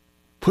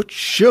puts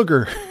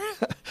sugar.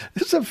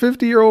 This is a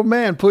 50-year-old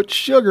man. Put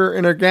sugar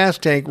in her gas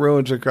tank,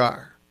 ruins her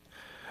car.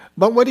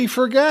 But what he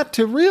forgot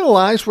to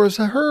realize was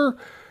that her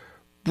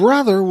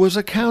brother was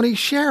a county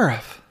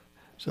sheriff.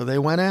 So they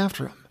went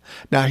after him.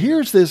 Now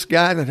here's this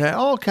guy that had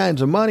all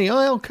kinds of money,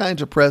 all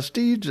kinds of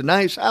prestige, a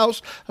nice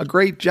house, a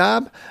great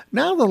job.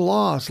 Now the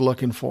law is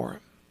looking for him.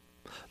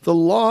 The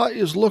law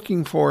is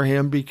looking for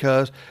him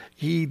because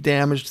he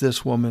damaged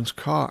this woman's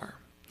car.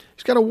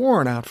 He's got a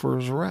warrant out for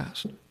his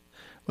arrest.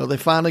 Well, they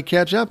finally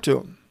catch up to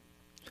him.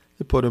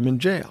 They put him in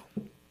jail.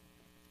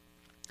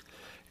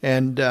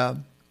 And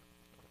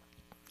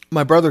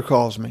my brother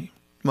calls me.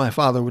 My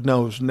father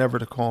knows never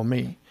to call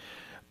me.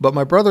 But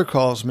my brother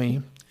calls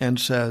me and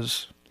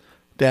says,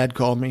 Dad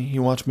called me. He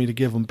wants me to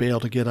give him bail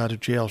to get out of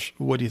jail.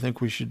 What do you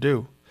think we should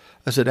do?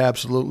 I said,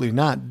 absolutely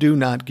not. Do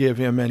not give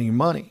him any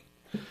money.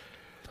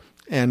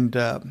 And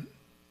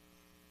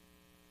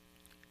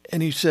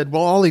he said,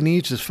 well, all he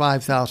needs is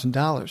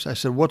 $5,000. I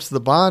said, what's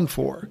the bond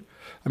for?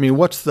 I mean,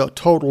 what's the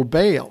total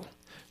bail?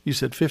 You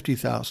said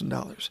 $50,000.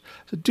 I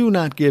said, do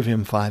not give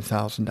him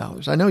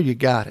 $5,000. I know you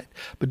got it,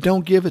 but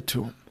don't give it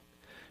to him.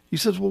 He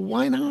says, well,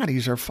 why not?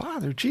 He's our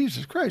father.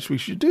 Jesus Christ, we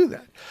should do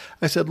that.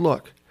 I said,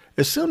 look,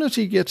 as soon as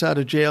he gets out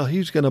of jail,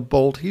 he's going to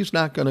bolt. He's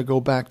not going to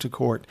go back to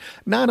court.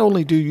 Not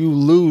only do you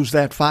lose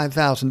that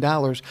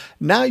 $5,000,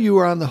 now you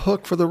are on the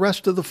hook for the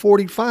rest of the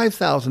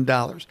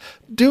 $45,000.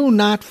 Do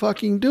not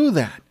fucking do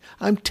that.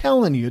 I'm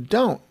telling you,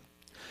 don't.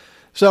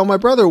 So my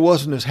brother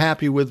wasn't as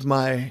happy with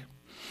my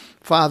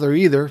father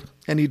either,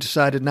 and he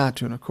decided not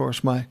to. And of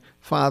course, my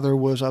father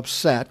was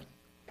upset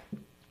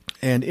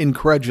and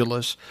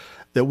incredulous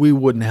that we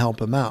wouldn't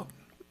help him out.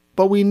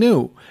 But we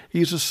knew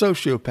he's a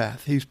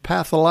sociopath. He's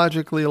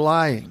pathologically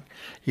lying.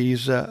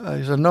 He's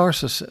a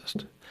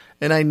narcissist.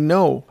 And I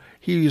know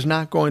he's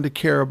not going to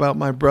care about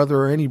my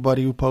brother or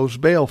anybody who posts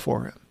bail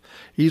for him.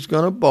 He's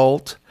going to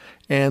bolt,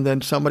 and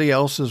then somebody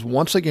else is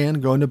once again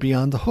going to be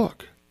on the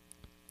hook.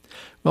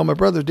 Well, my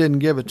brother didn't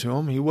give it to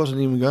him. He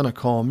wasn't even going to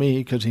call me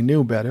because he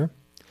knew better.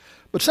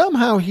 But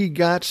somehow he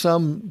got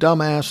some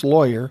dumbass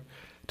lawyer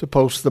to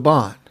post the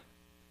bond.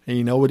 And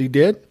you know what he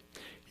did?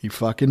 He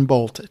fucking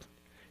bolted.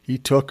 He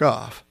took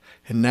off.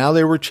 And now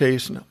they were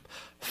chasing him.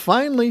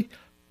 Finally,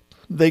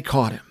 they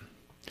caught him.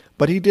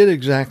 But he did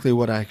exactly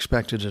what I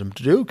expected him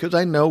to do because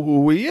I know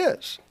who he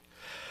is.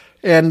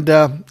 And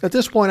at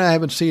this point, I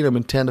haven't seen him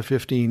in 10 to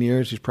 15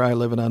 years. He's probably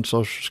living on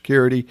Social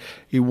Security.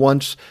 He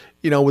once,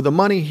 with the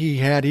money he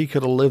had, he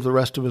could have lived the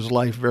rest of his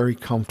life very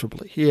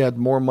comfortably. He had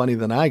more money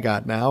than I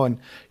got now, and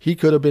he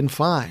could have been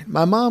fine.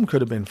 My mom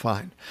could have been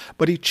fine.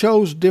 But he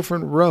chose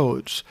different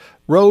roads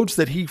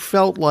that he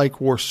felt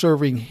like were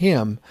serving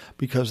him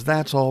because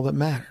that's all that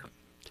mattered.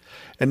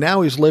 And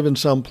now he's living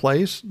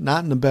someplace,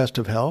 not in the best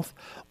of health,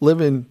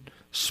 living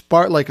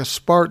like a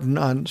Spartan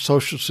on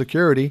Social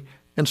Security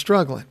and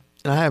struggling.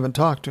 And I haven't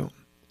talked to him.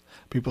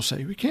 People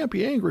say, we can't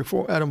be angry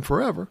at him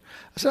forever.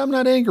 I said, I'm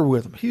not angry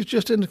with him. He's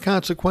just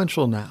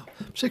inconsequential now.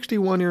 I'm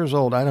 61 years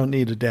old. I don't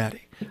need a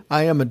daddy.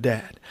 I am a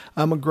dad.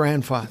 I'm a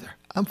grandfather.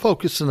 I'm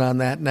focusing on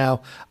that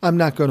now. I'm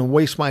not going to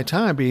waste my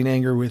time being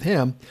angry with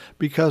him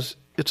because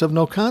it's of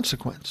no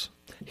consequence.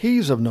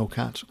 He's of no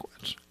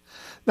consequence.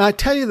 Now, I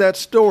tell you that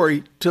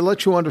story to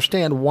let you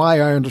understand why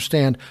I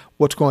understand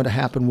what's going to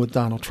happen with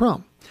Donald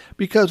Trump.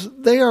 Because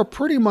they are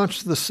pretty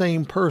much the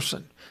same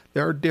person.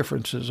 There are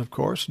differences, of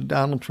course.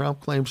 Donald Trump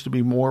claims to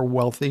be more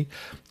wealthy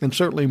and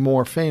certainly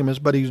more famous,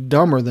 but he's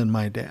dumber than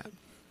my dad.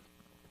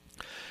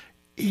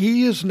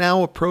 He is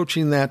now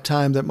approaching that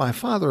time that my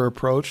father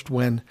approached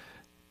when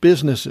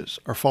businesses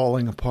are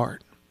falling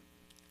apart.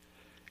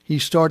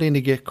 He's starting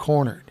to get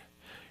cornered.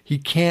 He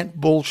can't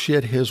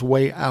bullshit his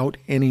way out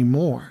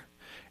anymore,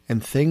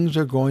 and things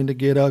are going to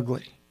get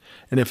ugly.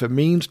 And if it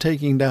means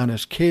taking down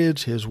his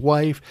kids, his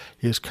wife,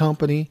 his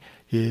company,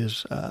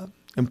 his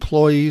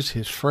employees,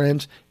 his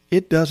friends,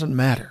 it doesn't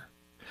matter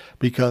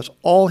because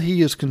all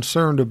he is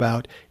concerned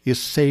about is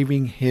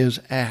saving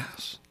his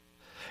ass.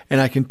 And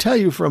I can tell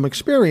you from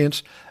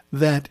experience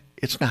that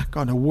it's not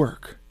going to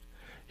work.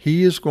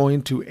 He is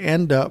going to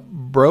end up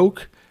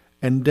broke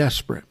and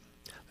desperate.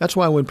 That's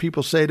why when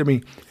people say to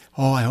me,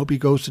 oh, I hope he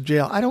goes to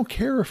jail, I don't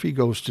care if he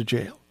goes to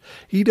jail.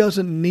 He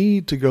doesn't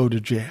need to go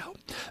to jail.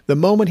 The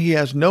moment he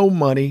has no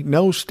money,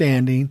 no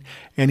standing,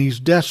 and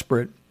he's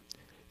desperate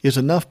is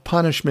enough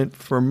punishment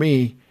for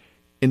me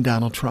in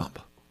Donald Trump.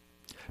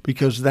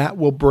 Because that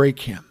will break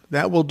him.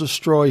 That will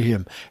destroy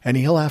him. And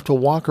he'll have to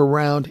walk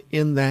around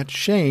in that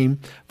shame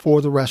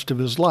for the rest of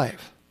his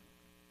life.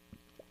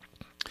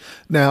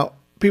 Now,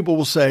 people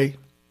will say,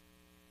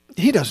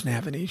 he doesn't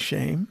have any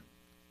shame.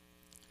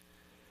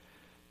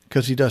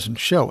 Because he doesn't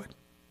show it.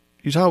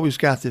 He's always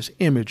got this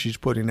image he's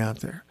putting out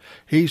there.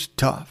 He's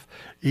tough.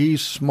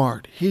 He's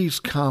smart. He's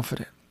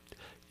confident.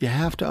 You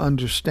have to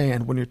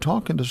understand when you're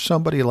talking to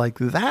somebody like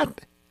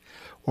that,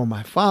 or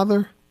my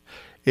father,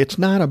 it's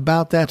not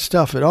about that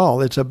stuff at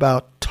all. It's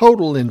about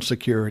total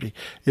insecurity.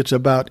 It's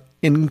about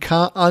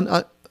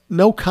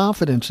no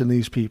confidence in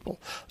these people.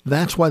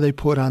 That's why they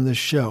put on this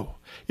show.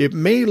 It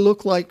may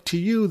look like to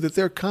you that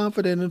they're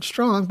confident and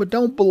strong, but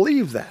don't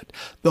believe that.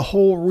 The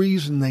whole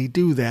reason they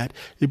do that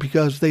is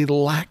because they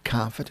lack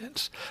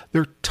confidence.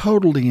 They're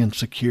totally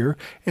insecure,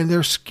 and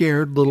they're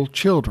scared little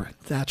children.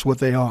 That's what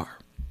they are.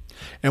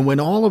 And when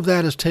all of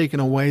that is taken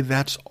away,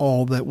 that's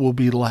all that will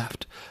be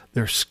left.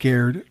 They're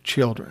scared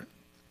children.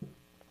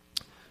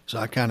 So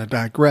I kind of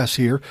digress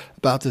here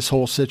about this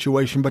whole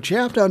situation, but you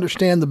have to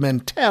understand the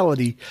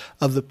mentality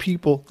of the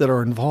people that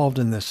are involved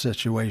in this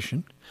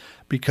situation,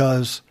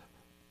 because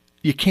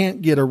you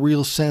can't get a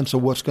real sense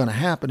of what's going to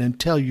happen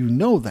until you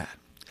know that.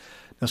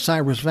 Now,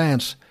 Cyrus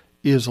Vance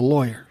is a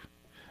lawyer.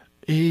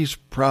 He's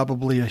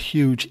probably a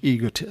huge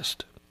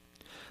egotist.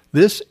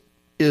 This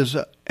is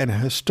an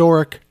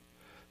historic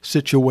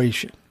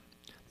situation.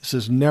 This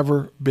has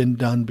never been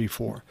done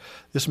before.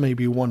 This may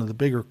be one of the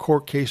bigger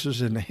court cases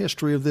in the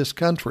history of this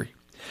country.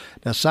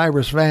 Now,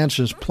 Cyrus Vance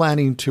is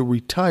planning to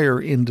retire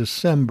in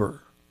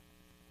December.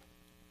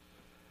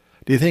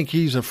 Do you think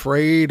he's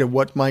afraid of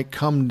what might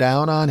come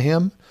down on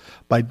him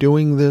by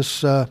doing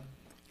this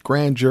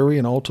grand jury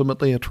and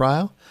ultimately a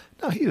trial?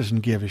 No, he doesn't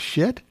give a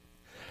shit.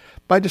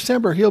 By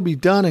December, he'll be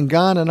done and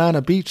gone and on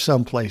a beach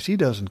someplace. He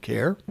doesn't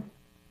care.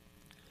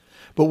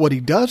 But what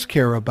he does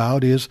care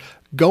about is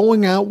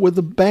going out with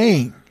a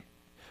bang,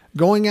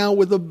 going out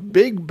with a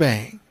big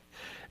bang,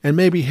 and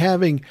maybe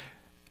having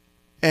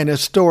an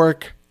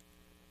historic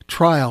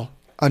trial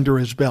under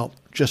his belt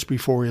just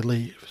before he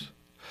leaves.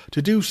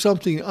 To do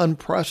something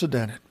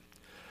unprecedented.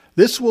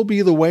 This will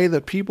be the way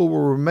that people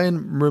will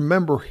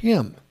remember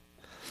him.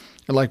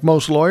 And like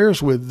most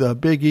lawyers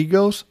with big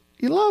egos,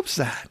 he loves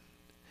that.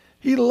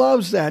 He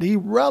loves that. He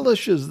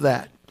relishes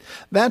that.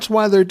 That's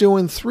why they're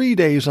doing 3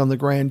 days on the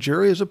grand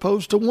jury as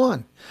opposed to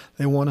 1.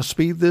 They want to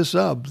speed this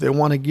up. They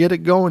want to get it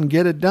going,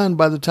 get it done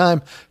by the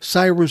time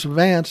Cyrus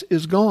Vance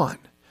is gone.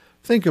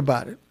 Think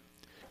about it.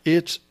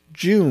 It's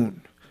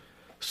June.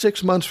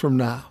 6 months from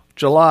now.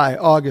 July,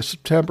 August,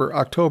 September,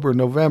 October,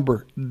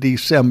 November,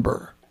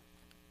 December.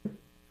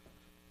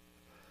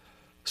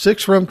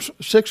 6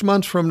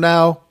 months from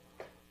now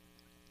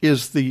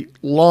is the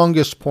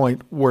longest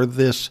point where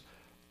this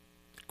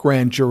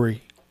grand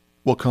jury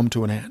will come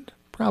to an end.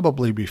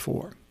 Probably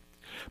before.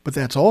 But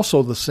that's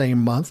also the same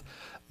month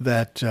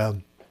that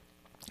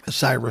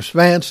Cyrus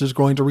Vance is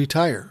going to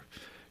retire.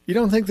 You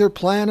don't think they're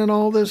planning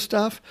all this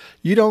stuff?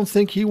 You don't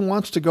think he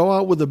wants to go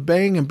out with a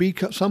bang and be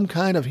some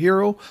kind of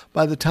hero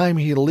by the time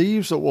he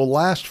leaves that will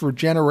last for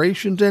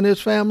generations in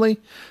his family?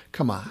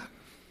 Come on.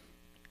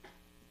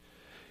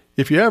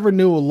 If you ever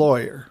knew a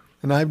lawyer,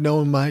 and I've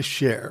known my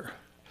share,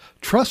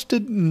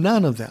 trusted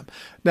none of them.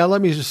 Now,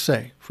 let me just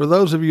say, for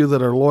those of you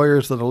that are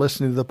lawyers that are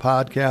listening to the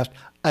podcast,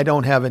 I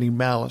don't have any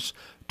malice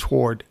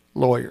toward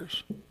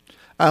lawyers.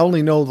 I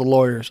only know the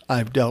lawyers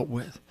I've dealt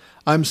with.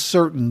 I'm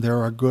certain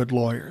there are good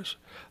lawyers.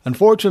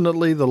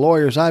 Unfortunately, the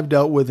lawyers I've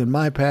dealt with in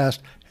my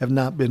past have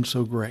not been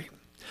so great.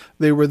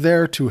 They were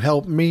there to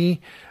help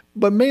me,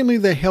 but mainly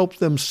they helped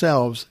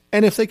themselves.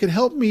 And if they could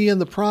help me in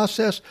the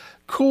process,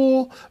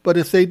 cool. But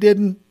if they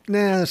didn't,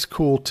 that's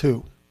cool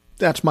too.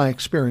 That's my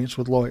experience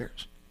with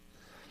lawyers.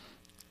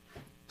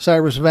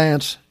 Cyrus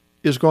Vance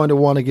is going to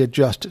want to get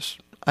justice.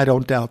 I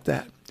don't doubt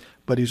that.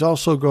 But he's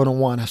also going to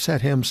want to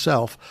set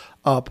himself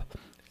up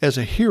as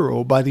a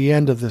hero by the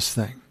end of this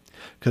thing.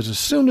 Because as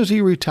soon as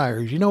he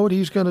retires, you know what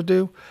he's going to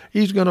do?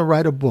 He's going to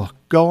write a book,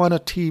 go on a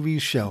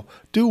TV show,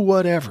 do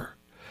whatever.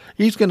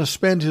 He's going to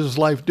spend his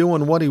life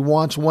doing what he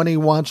wants, when he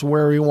wants,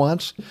 where he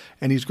wants,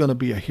 and he's going to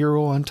be a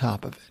hero on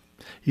top of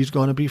it. He's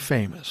going to be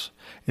famous.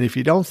 And if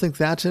you don't think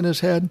that's in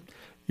his head,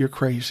 you're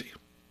crazy.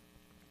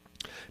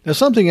 Now,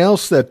 something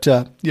else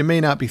that you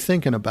may not be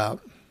thinking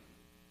about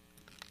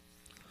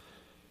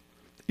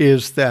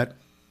is that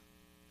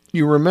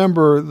you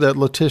remember that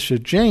Letitia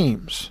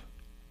James,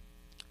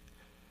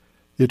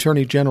 the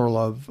Attorney General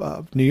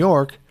of New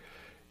York,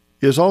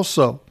 is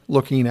also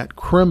looking at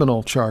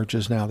criminal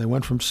charges now. They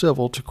went from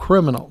civil to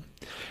criminal.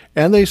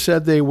 And they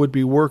said they would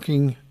be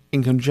working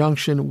in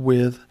conjunction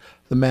with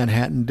the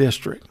Manhattan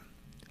District.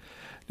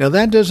 Now,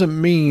 that doesn't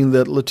mean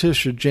that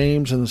Letitia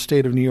James and the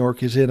state of New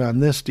York is in on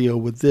this deal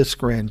with this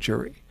grand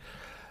jury.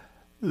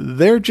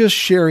 They're just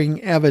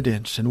sharing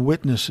evidence and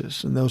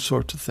witnesses and those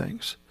sorts of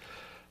things.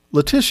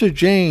 Letitia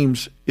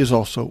James is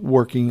also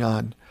working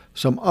on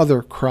some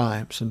other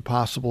crimes and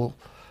possible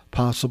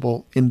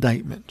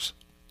indictments.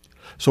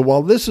 So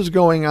while this is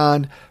going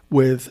on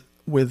with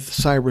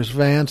Cyrus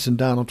Vance and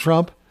Donald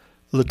Trump,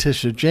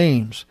 Letitia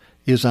James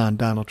is on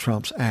Donald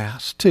Trump's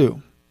ass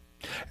too.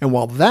 And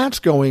while that's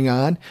going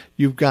on,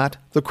 you've got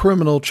the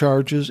criminal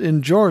charges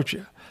in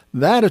Georgia.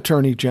 That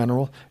attorney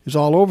general is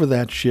all over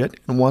that shit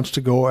and wants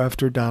to go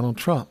after Donald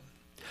Trump.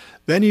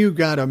 Then you've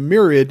got a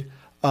myriad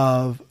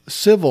of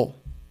civil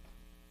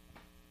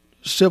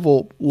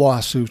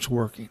lawsuits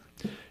working.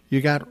 You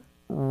got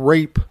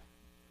rape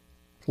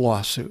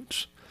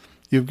lawsuits.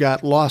 You've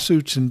got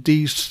lawsuits in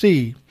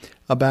D.C.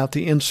 about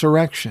the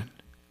insurrection.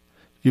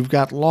 You've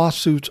got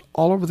lawsuits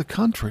all over the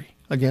country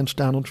against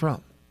Donald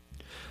Trump.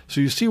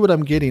 So you see what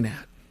I'm getting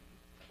at.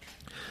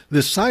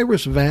 This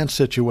Cyrus Vance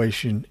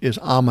situation is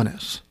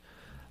ominous.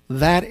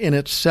 That in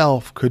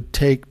itself could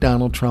take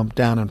Donald Trump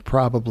down and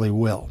probably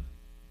will.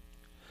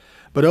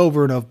 But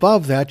over and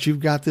above that, you've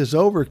got this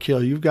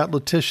overkill. You've got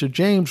Letitia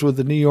James with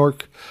the New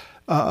York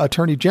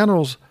Attorney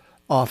General's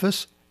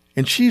office,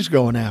 and she's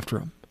going after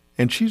him.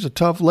 And she's a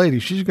tough lady.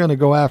 She's going to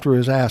go after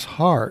his ass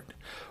hard.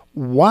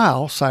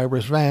 while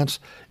Cyrus Vance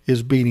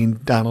is beating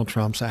Donald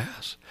Trump's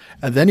ass.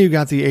 And then you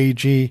got the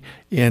AG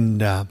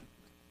in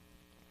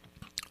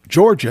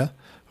Georgia,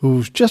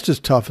 who's just as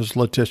tough as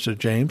Letitia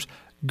James,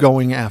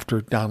 going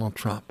after Donald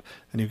Trump.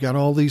 And you've got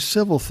all these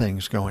civil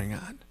things going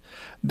on.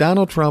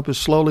 Donald Trump is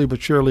slowly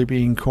but surely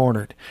being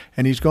cornered,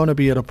 and he's going to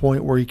be at a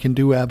point where he can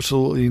do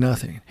absolutely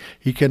nothing.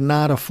 He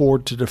cannot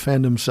afford to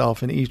defend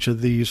himself in each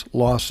of these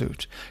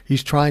lawsuits.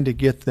 He's trying to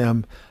get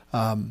them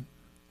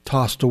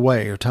tossed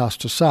away or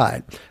tossed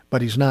aside,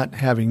 but he's not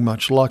having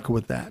much luck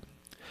with that.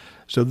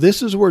 So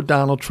this is where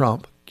Donald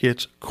Trump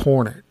gets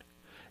cornered,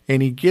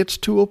 and he gets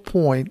to a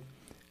point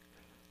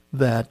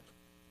that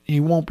he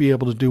won't be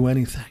able to do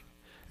anything.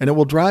 And it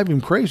will drive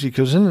him crazy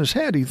because in his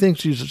head he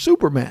thinks he's a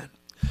Superman.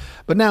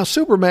 But now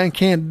Superman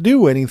can't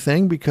do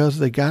anything because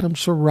they got him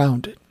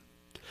surrounded.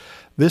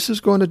 This is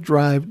going to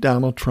drive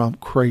Donald Trump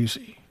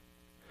crazy.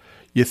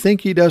 You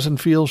think he doesn't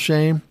feel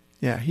shame?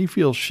 Yeah, he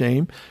feels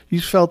shame.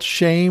 He's felt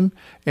shame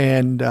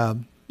and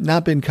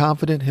not been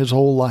confident his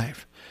whole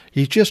life.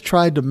 He's just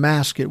tried to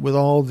mask it with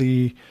all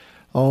the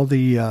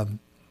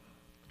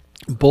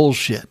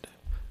bullshit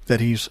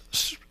that he's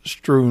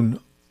strewn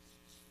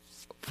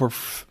for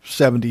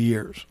 70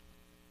 years.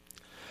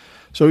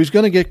 So he's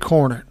going to get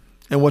cornered.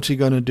 And what's he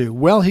going to do?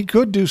 Well, he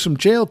could do some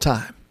jail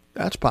time.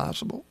 That's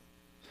possible.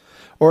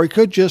 Or he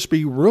could just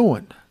be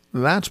ruined.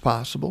 That's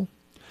possible.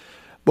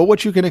 But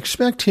what you can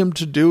expect him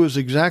to do is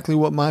exactly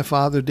what my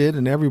father did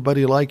and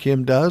everybody like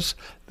him does.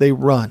 They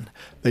run.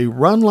 They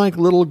run like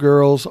little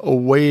girls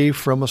away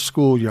from a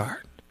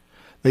schoolyard.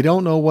 They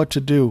don't know what to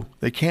do.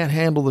 They can't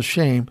handle the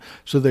shame,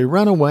 so they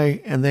run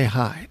away and they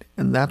hide.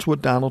 And that's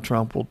what Donald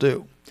Trump will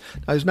do.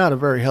 Now, he's not a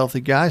very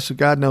healthy guy, so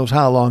God knows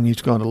how long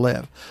he's going to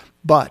live.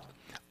 But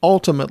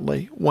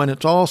ultimately, when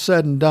it's all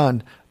said and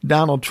done,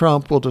 Donald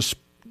Trump will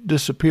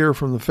disappear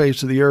from the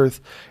face of the earth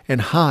and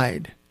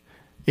hide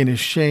in his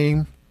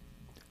shame,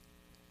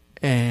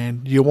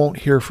 and you won't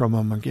hear from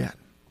him again.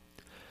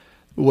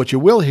 What you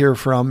will hear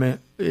from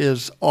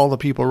is all the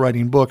people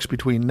writing books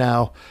between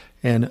now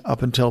and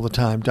up until the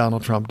time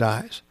Donald Trump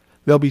dies.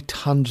 There'll be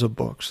tons of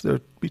books.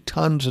 There'll be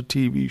tons of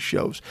TV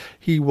shows.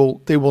 They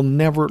will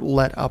never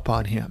let up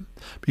on him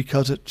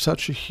because it's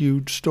such a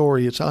huge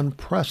story. It's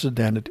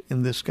unprecedented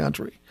in this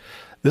country.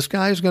 This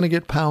guy is going to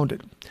get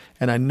pounded.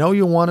 And I know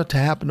you want it to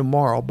happen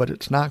tomorrow, but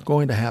it's not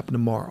going to happen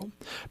tomorrow.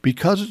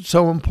 Because it's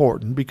so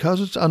important, because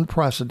it's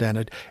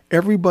unprecedented,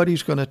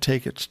 everybody's going to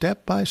take it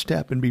step by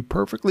step and be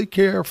perfectly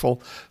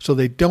careful so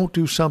they don't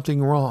do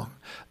something wrong.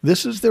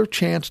 This is their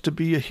chance to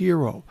be a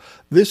hero.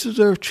 This is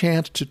their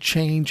chance to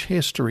change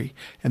history,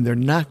 and they're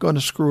not going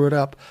to screw it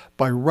up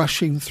by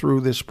rushing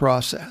through this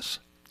process.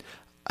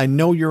 I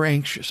know you're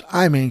anxious.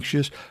 I'm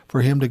anxious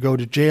for him to go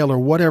to jail or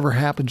whatever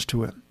happens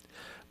to him.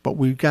 But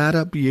we've got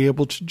to be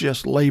able to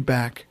just lay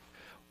back,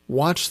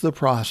 watch the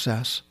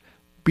process,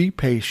 be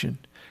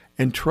patient,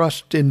 and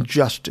trust in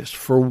justice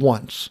for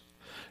once.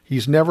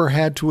 He's never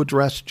had to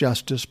address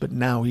justice, but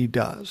now he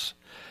does.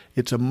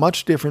 It's a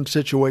much different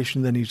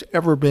situation than he's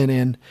ever been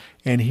in,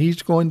 and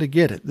he's going to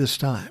get it this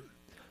time.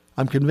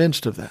 I'm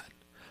convinced of that.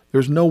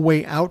 There's no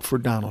way out for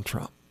Donald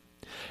Trump.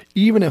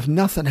 Even if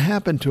nothing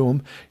happened to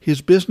him,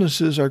 his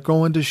businesses are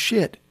going to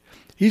shit.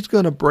 He's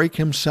going to break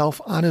himself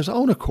on his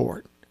own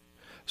accord.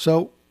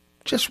 So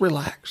just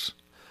relax.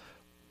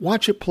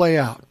 Watch it play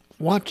out.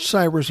 Watch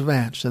Cyrus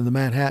Vance in the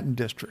Manhattan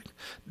District.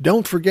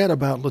 Don't forget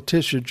about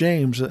Letitia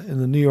James in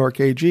the New York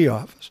AG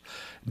office.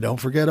 Don't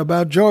forget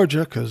about Georgia,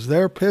 because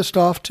they're pissed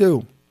off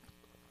too.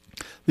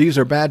 These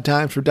are bad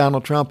times for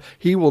Donald Trump.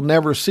 He will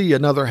never see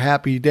another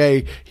happy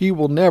day. He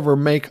will never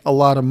make a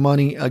lot of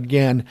money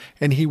again,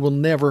 and he will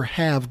never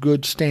have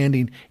good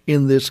standing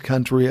in this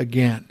country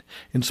again.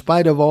 In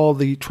spite of all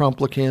the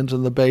Trumplicans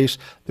and the base,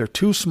 they're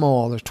too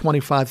small. They're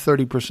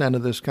 25-30%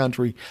 of this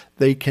country.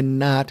 They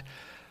cannot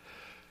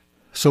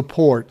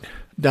support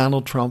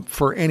Donald Trump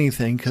for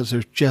anything because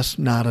there's just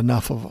not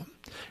enough of them.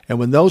 And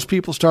when those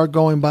people start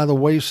going by the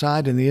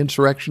wayside in the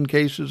insurrection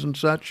cases and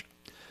such,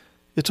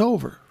 it's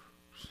over.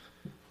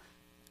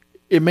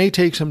 It may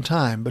take some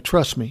time, but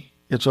trust me,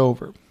 it's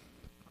over.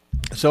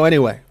 So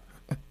anyway,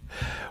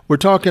 we're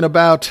talking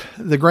about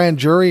the grand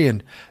jury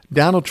and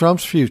Donald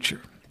Trump's future.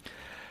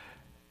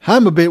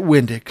 I'm a bit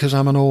winded because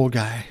I'm an old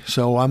guy,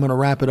 so I'm going to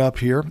wrap it up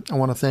here. I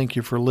want to thank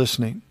you for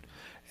listening.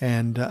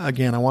 And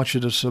again, I want you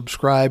to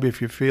subscribe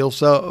if you feel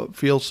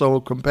so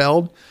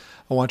compelled.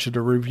 I want you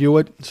to review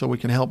it so we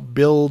can help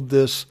build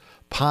this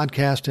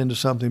podcast into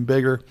something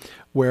bigger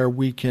where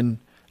we can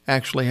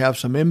actually have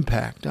some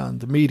impact on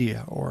the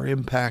media or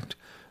impact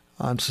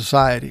on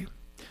society.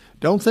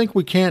 Don't think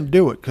we can't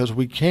do it, because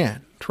we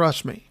can.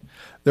 Trust me.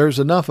 There's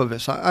enough of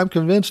us. I'm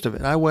convinced of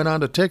it. I went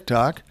onto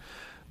TikTok,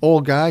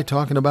 old guy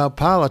talking about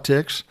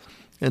politics,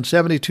 and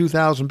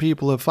 72,000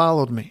 people have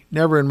followed me.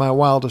 Never in my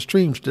wildest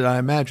dreams did I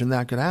imagine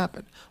that could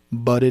happen,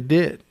 but it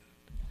did.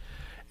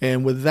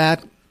 And with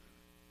that,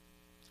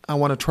 I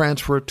want to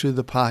transfer it to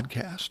the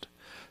podcast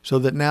so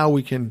that now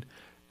we can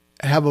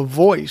have a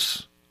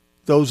voice.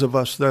 Those of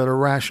us that are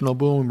rational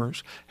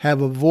boomers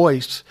have a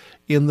voice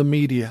in the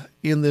media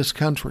in this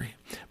country,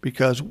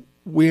 because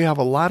we have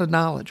a lot of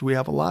knowledge, we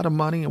have a lot of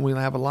money, and we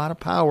have a lot of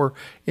power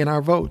in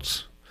our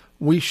votes.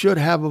 We should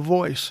have a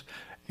voice,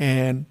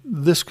 and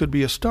this could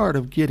be a start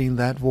of getting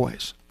that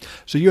voice.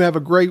 So you have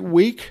a great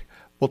week.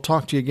 We'll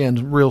talk to you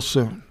again real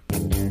soon.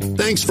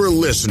 Thanks for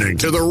listening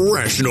to the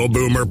Rational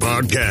Boomer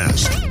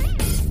Podcast.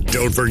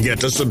 Don't forget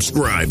to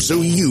subscribe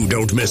so you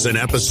don't miss an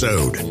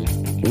episode.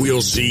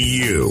 We'll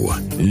see you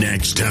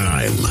next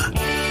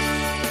time.